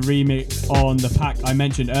other remix on the pack I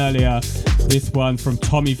mentioned earlier, this one from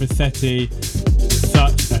Tommy Vercetti.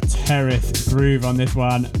 Such a terrace groove on this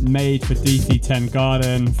one, made for DC10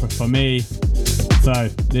 Garden for me. So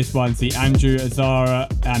this one's the Andrew Azara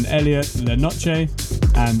and Elliot Lenoche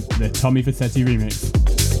and the Tommy Vercetti remix.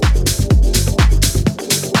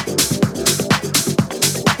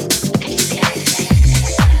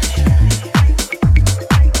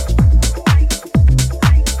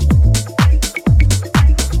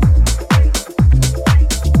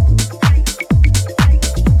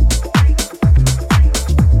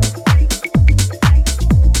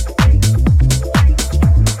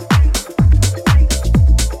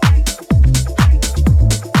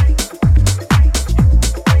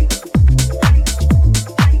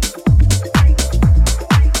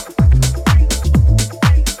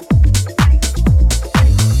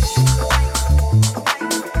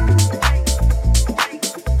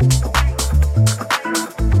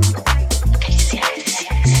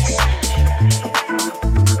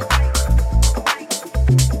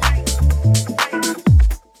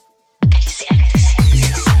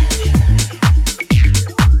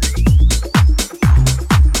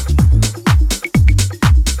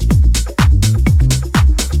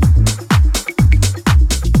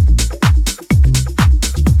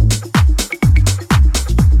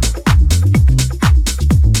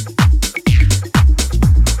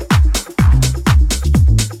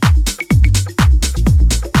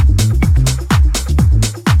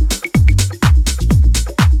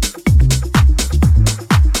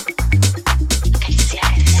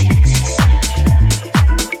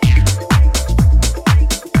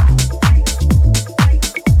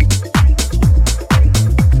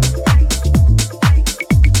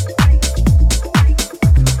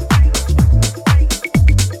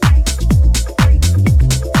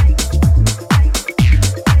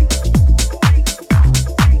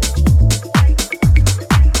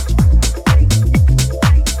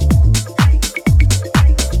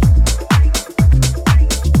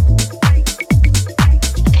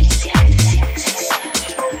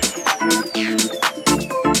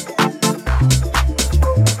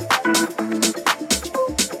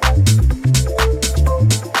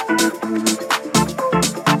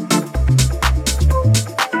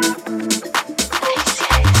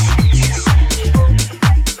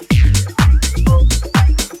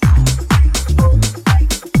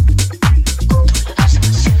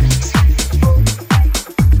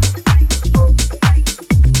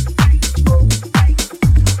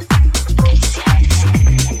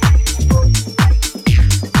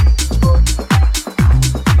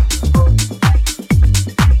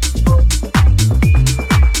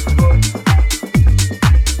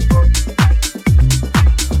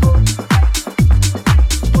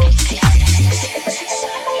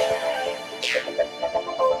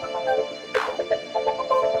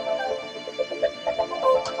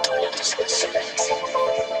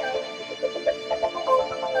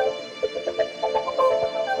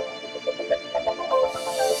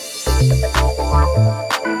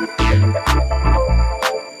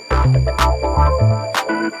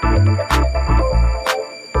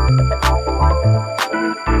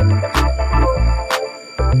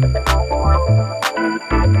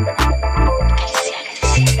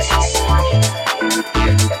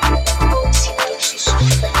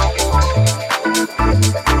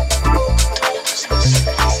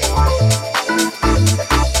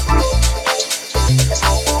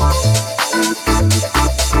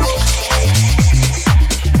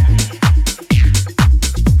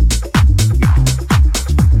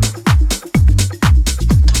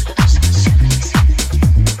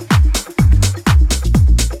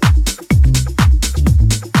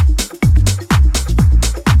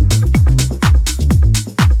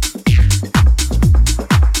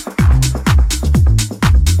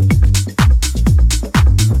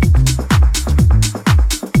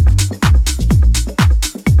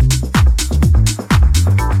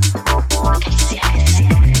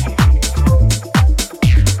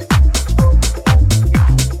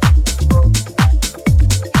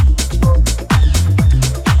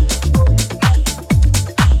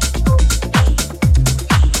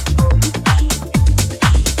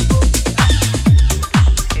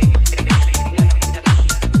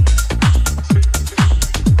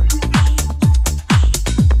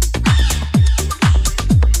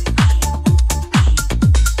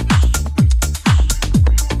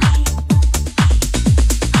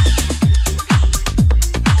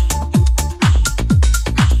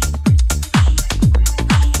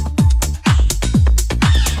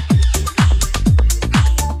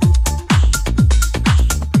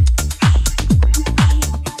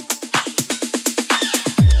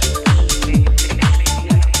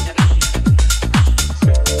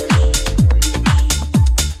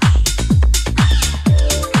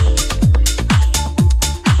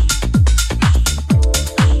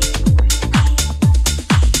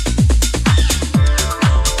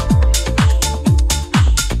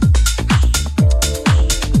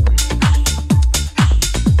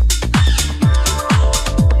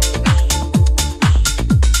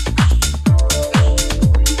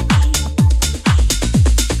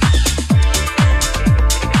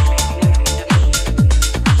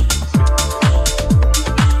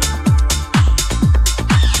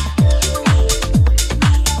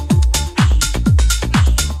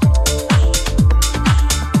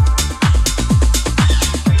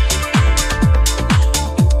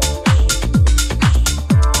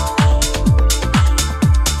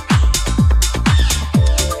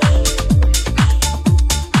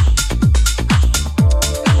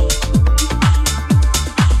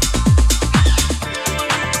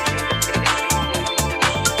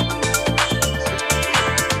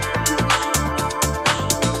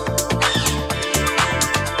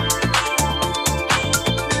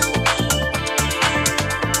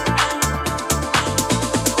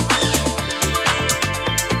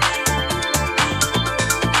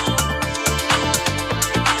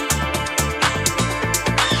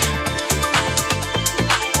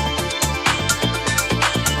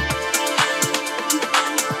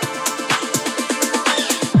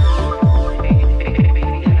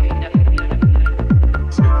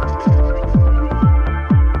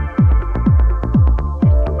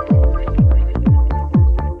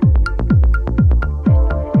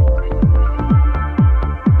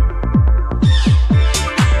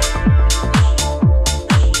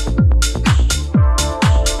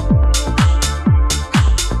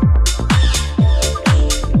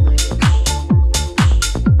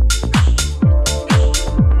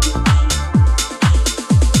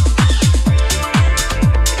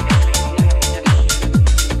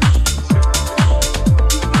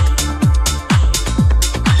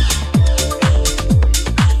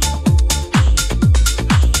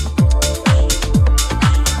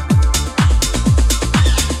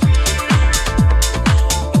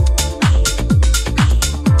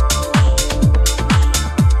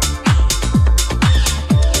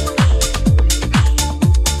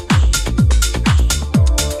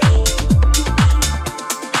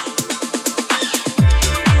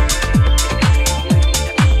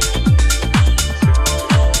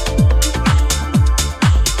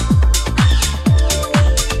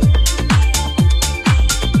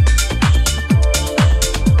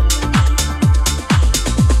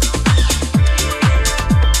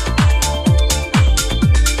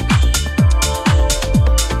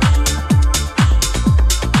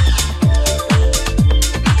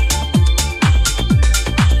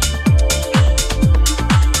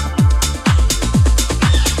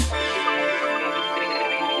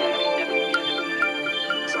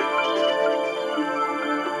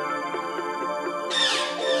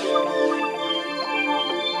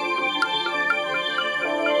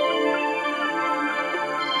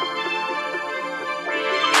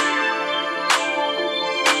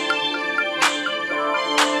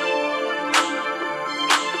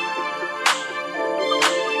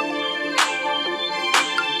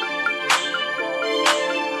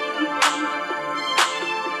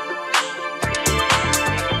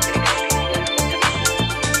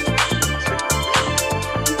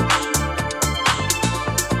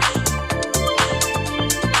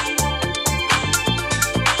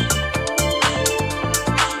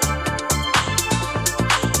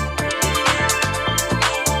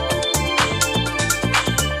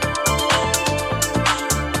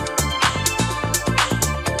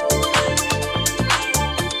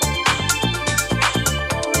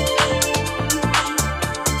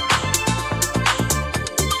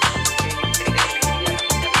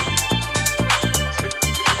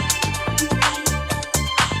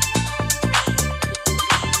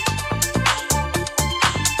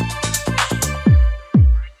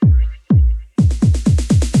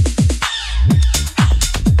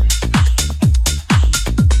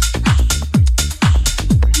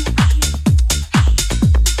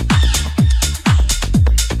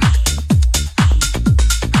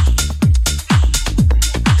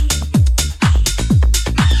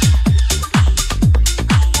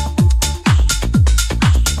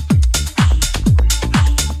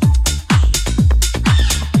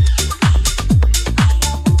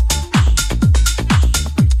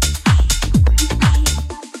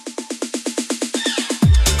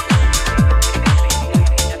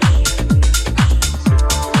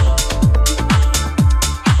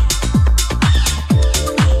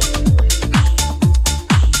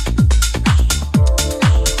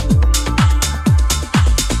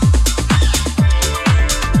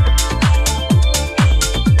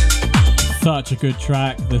 Such a good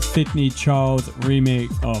track. The Sydney Charles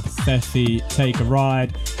remix of Ceci Take a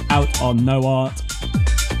Ride, out on No Art.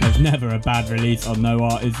 There's never a bad release on No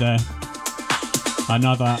Art, is there?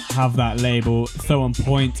 Another Have That label, so on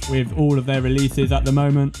point with all of their releases at the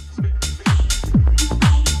moment.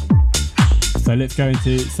 So let's go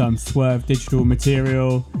into some Swerve Digital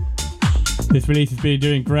material. This release has been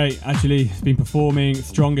doing great, actually. It's been performing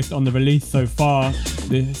strongest on the release so far.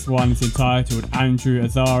 This one is entitled Andrew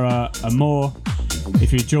Azara Amor.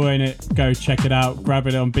 If you're enjoying it, go check it out, grab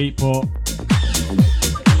it on Beatport.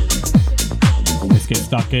 Let's get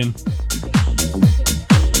stuck in.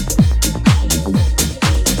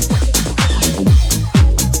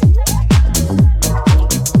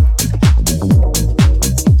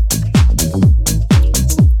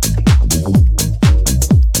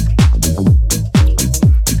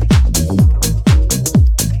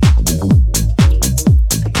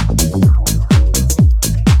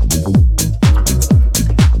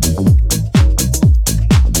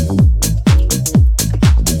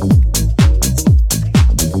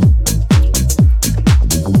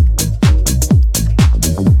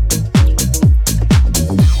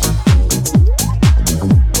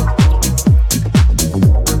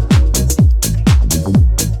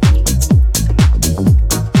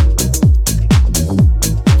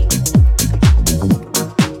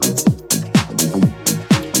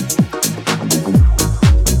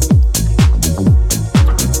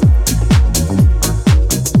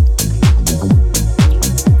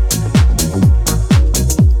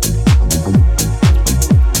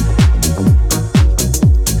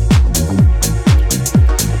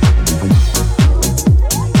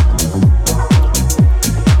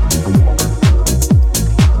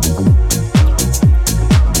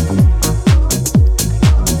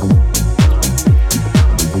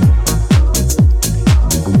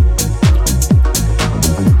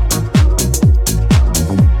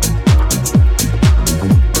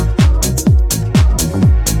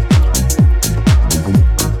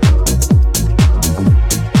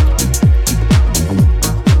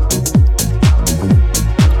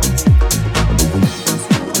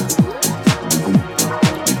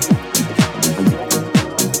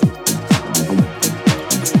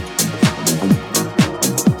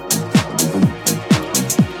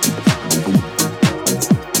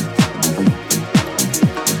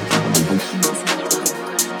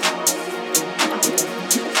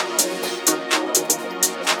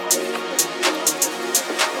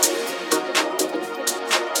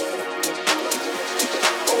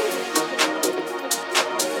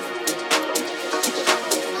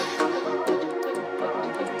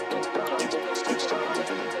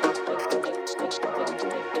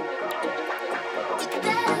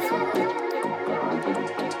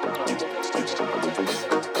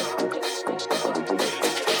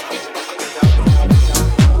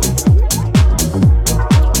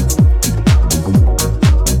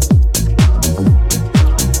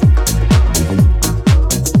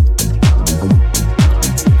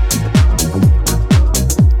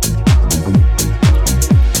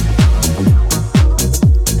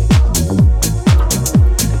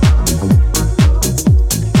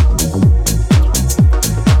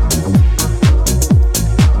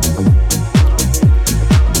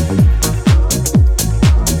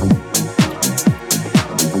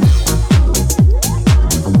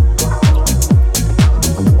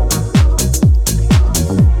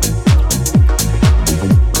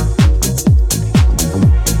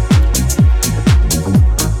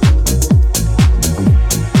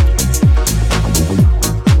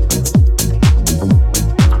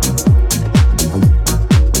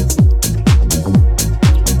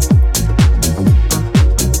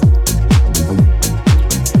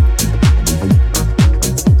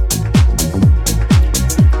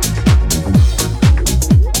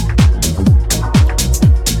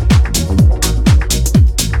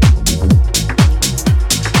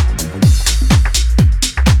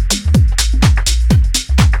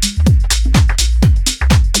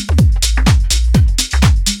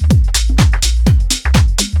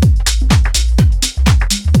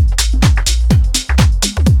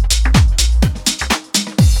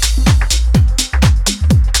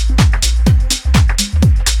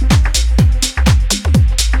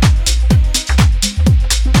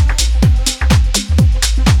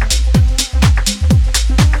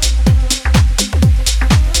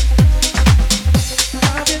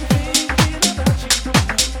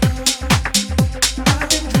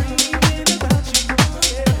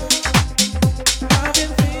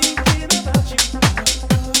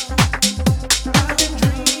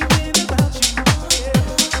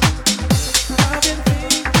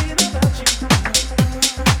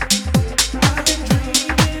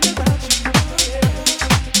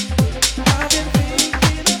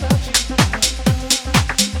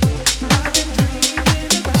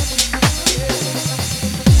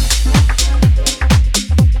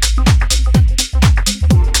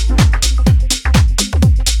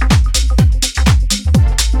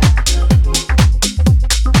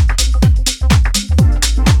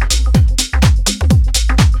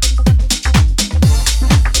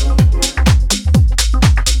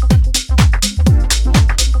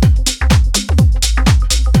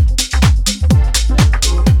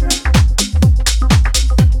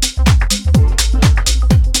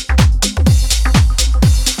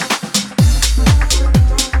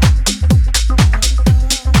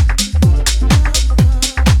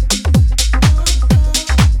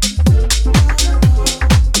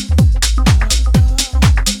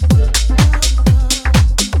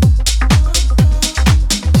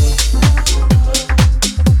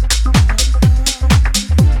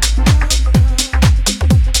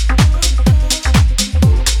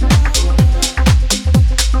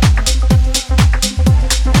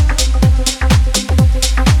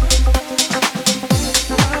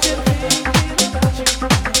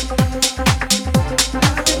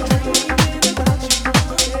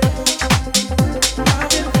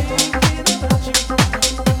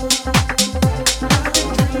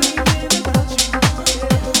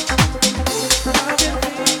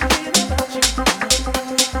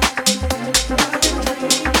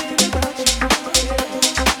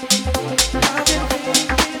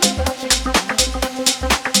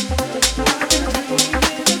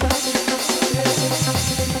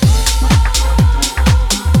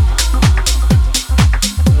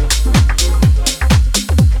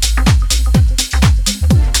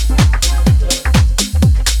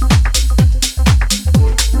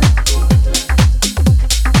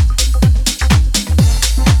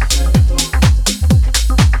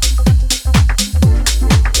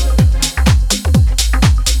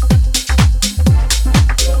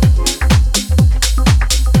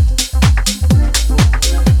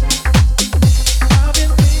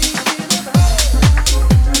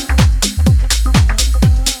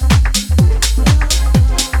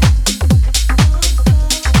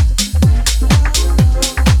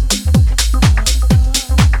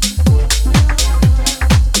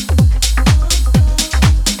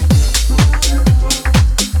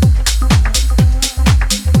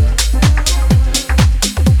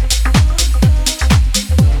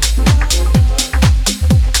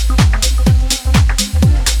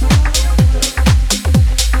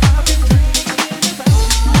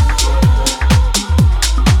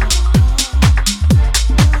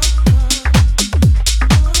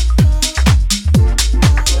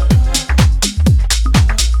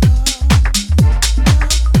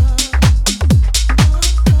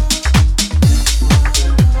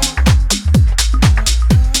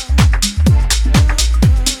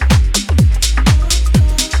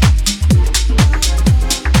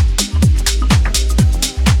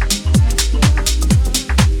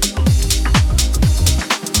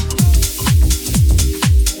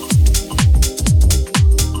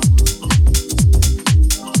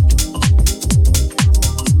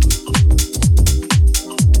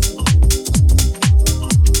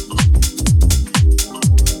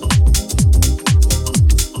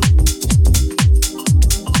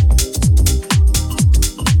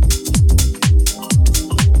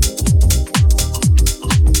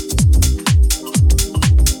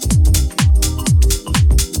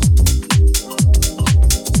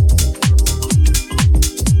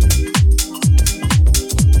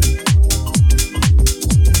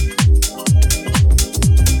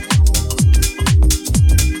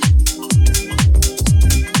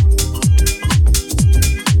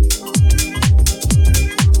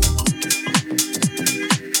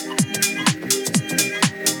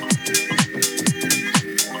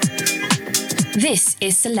 This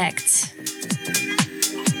is Select.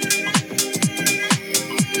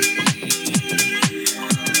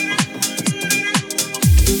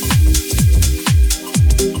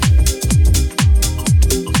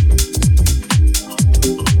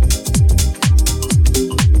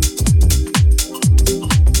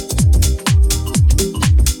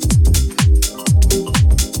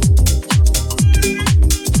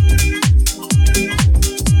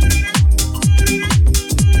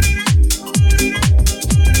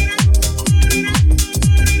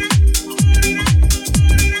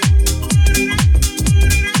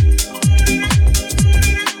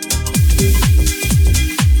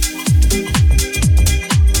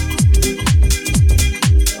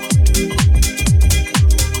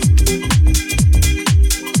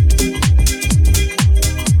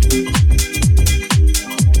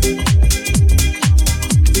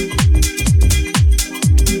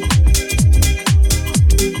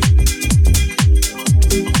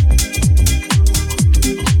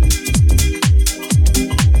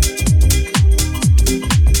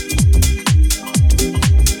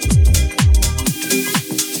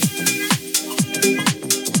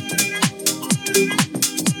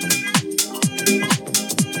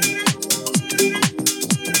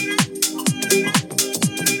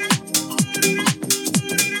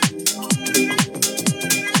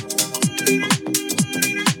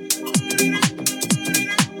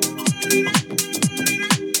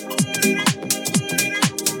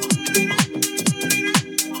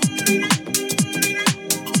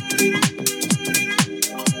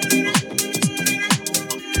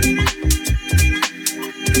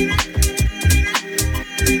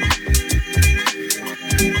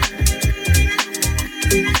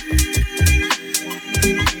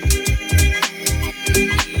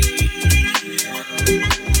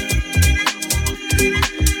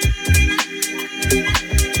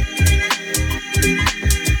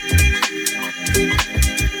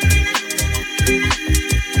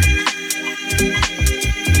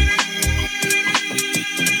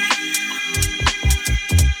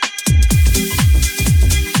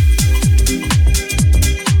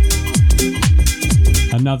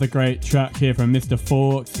 Another great track here from Mr.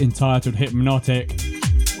 Forks entitled Hypnotic.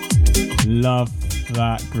 Love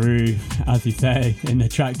that groove, as you say in the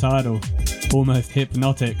track title, almost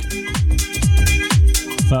hypnotic.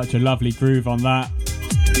 Such a lovely groove on that.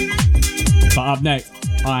 But up next,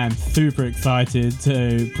 I am super excited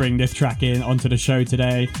to bring this track in onto the show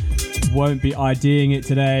today. Won't be IDing it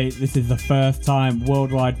today. This is the first time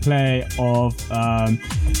worldwide play of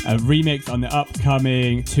a remix on the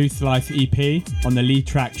upcoming Two Slice EP on the lead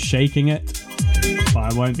track Shaking It.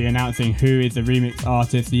 But I won't be announcing who is the remix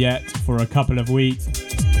artist yet for a couple of weeks.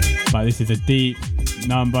 But this is a deep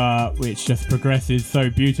number which just progresses so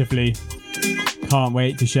beautifully. Can't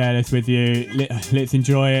wait to share this with you. Let's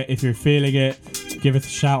enjoy it. If you're feeling it, give us a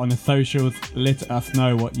shout on the socials. Let us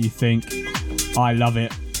know what you think. I love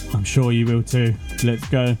it. I'm sure you will too. Let's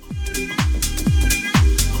go.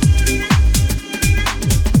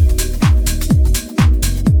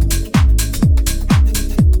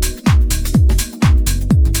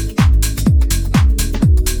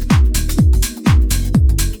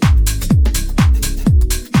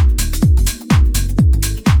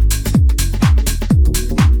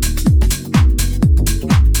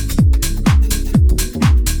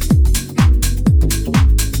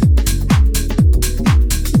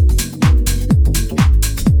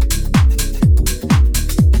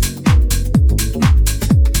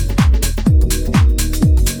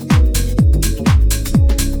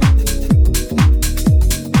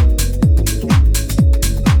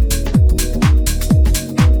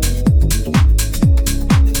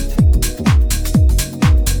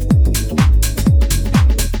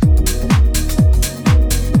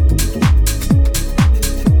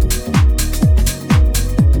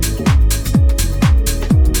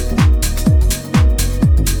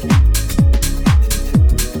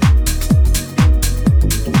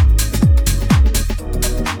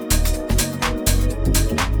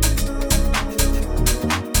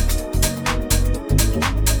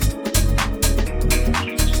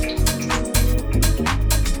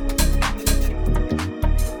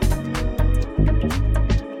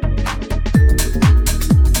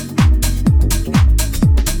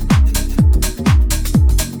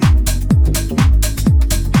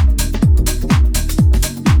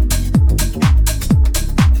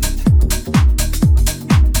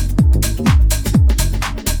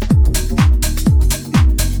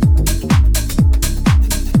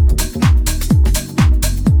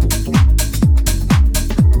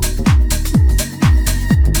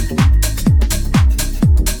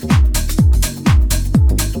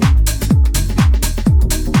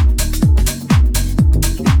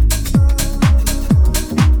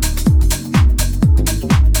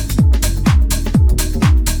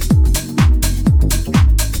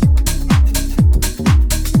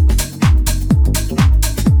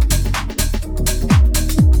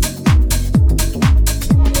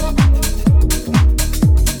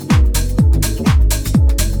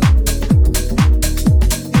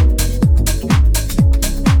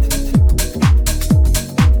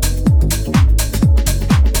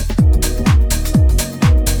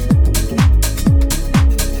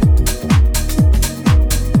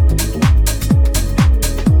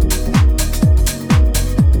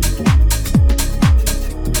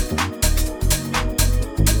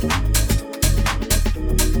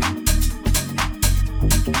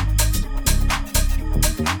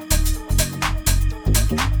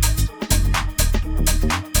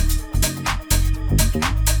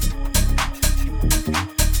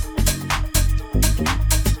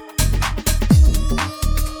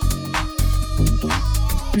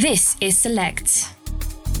 This is Select.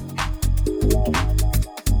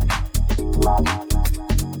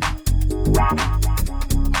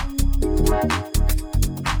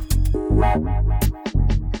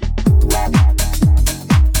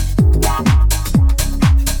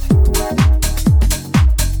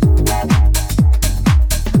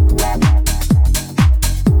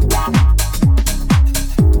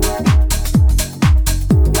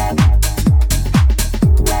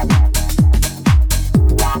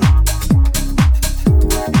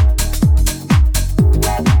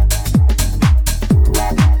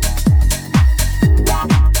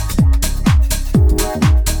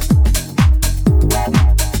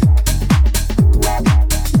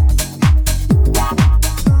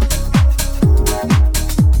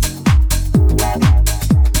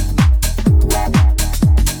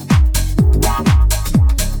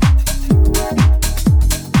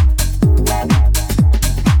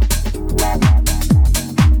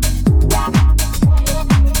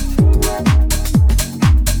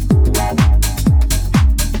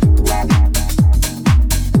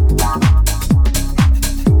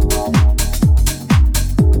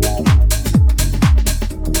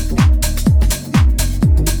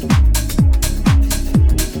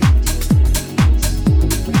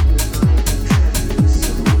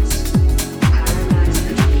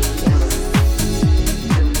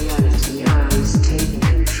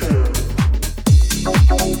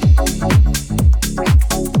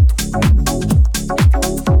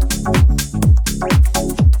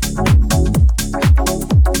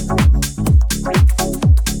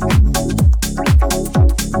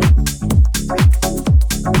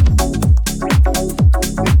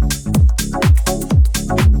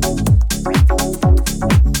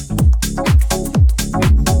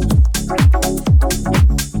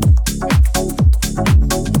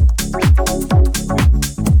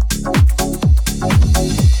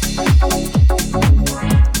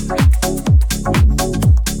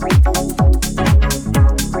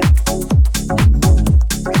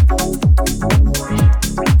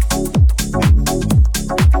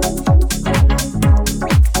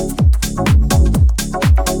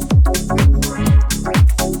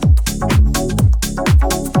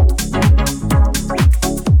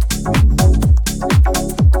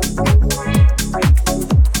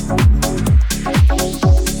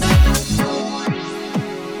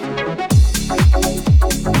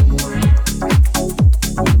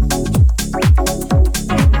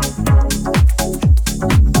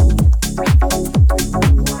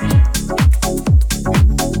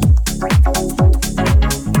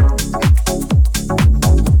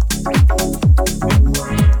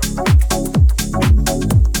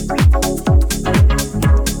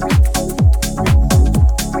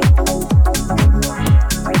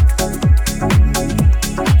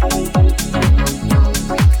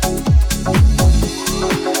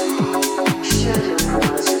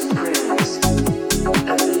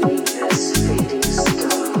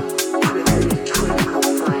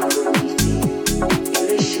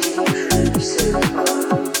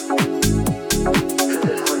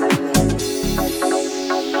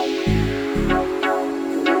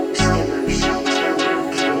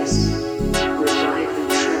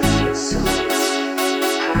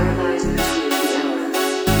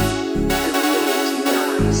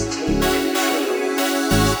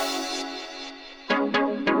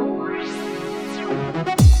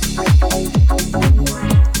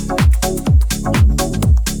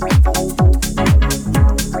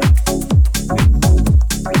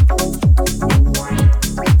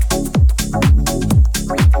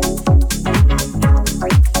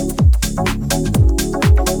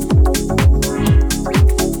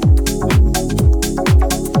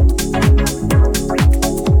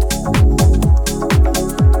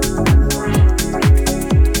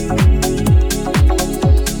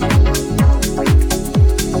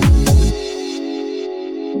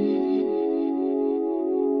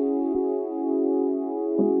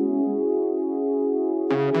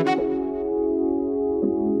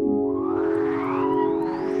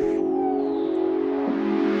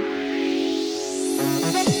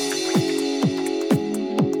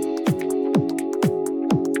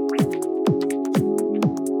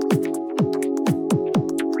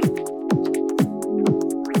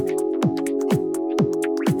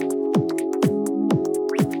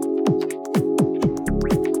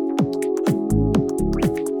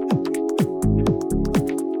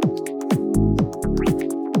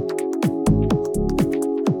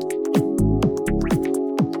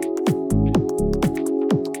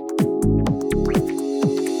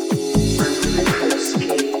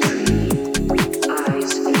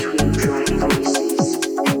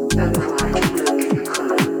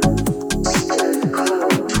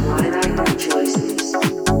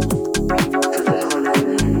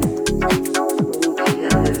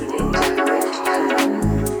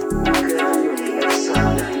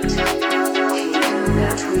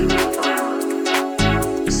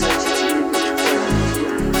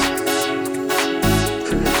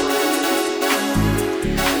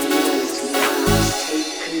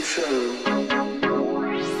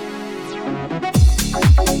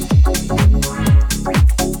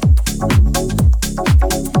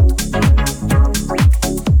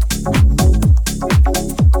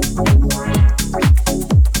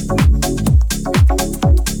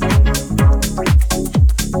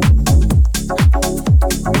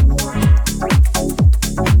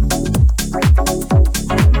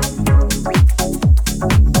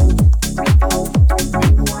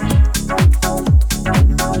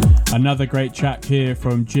 Another great track here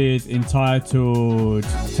from Jizz entitled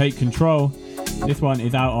Take Control. This one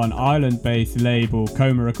is out on Ireland-based label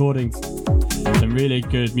Coma Recordings. Some really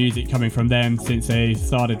good music coming from them since they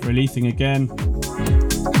started releasing again.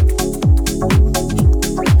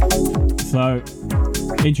 So,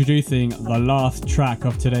 introducing the last track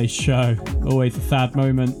of today's show. Always a sad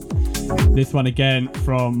moment. This one again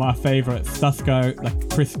from my favourite Stusko, the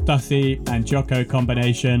Chris Dussy and Jocko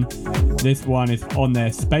combination. This one is on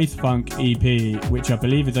their Space Funk EP, which I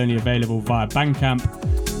believe is only available via Bandcamp,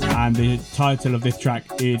 and the title of this track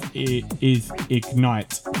is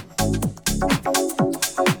Ignite.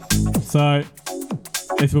 So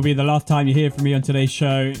this will be the last time you hear from me on today's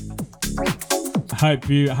show. I hope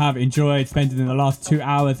you have enjoyed spending the last 2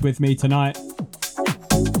 hours with me tonight.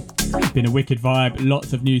 Been a wicked vibe,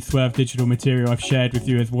 lots of new Swerve Digital material I've shared with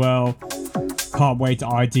you as well. Can't wait to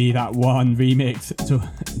ID that one remix to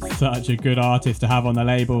such a good artist to have on the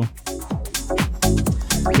label.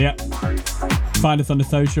 Yeah, find us on the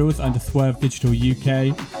socials under Swerve Digital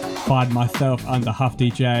UK. Find myself under Huff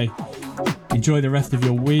DJ. Enjoy the rest of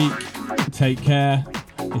your week. Take care.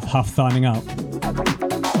 It's Huff signing out.